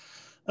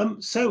 I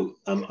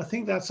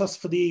think that's us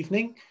for the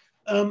evening.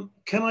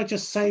 Can I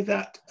just say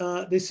that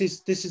this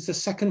is the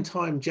second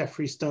time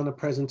Geoffrey's done a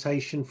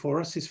presentation for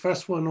us. His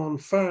first one on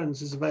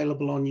ferns is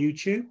available on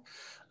YouTube.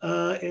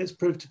 It's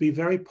proved to be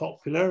very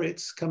popular.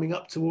 It's coming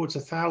up towards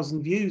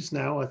 1,000 views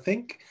now, I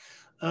think.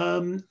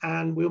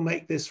 And we'll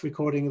make this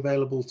recording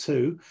available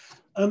too.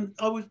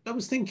 I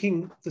was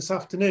thinking this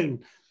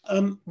afternoon,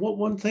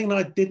 one thing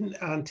I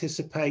didn't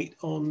anticipate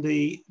on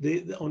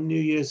on New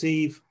Year's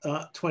Eve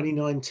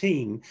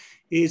 2019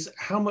 is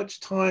how much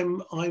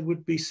time I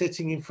would be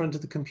sitting in front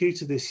of the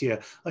computer this year.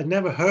 I'd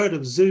never heard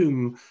of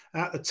Zoom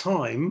at the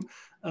time.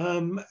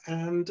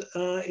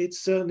 It's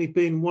certainly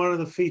been one of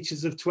the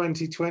features of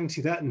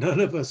 2020 that none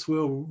of us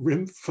will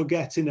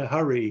forget in a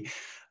hurry,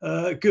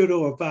 good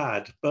or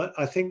bad. But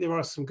I think there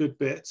are some good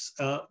bits.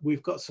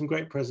 We've got some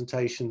great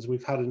presentations.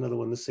 We've had another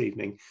one this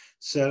evening.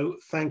 So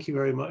thank you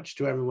very much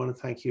to everyone, and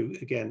thank you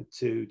again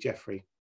to Geoffrey.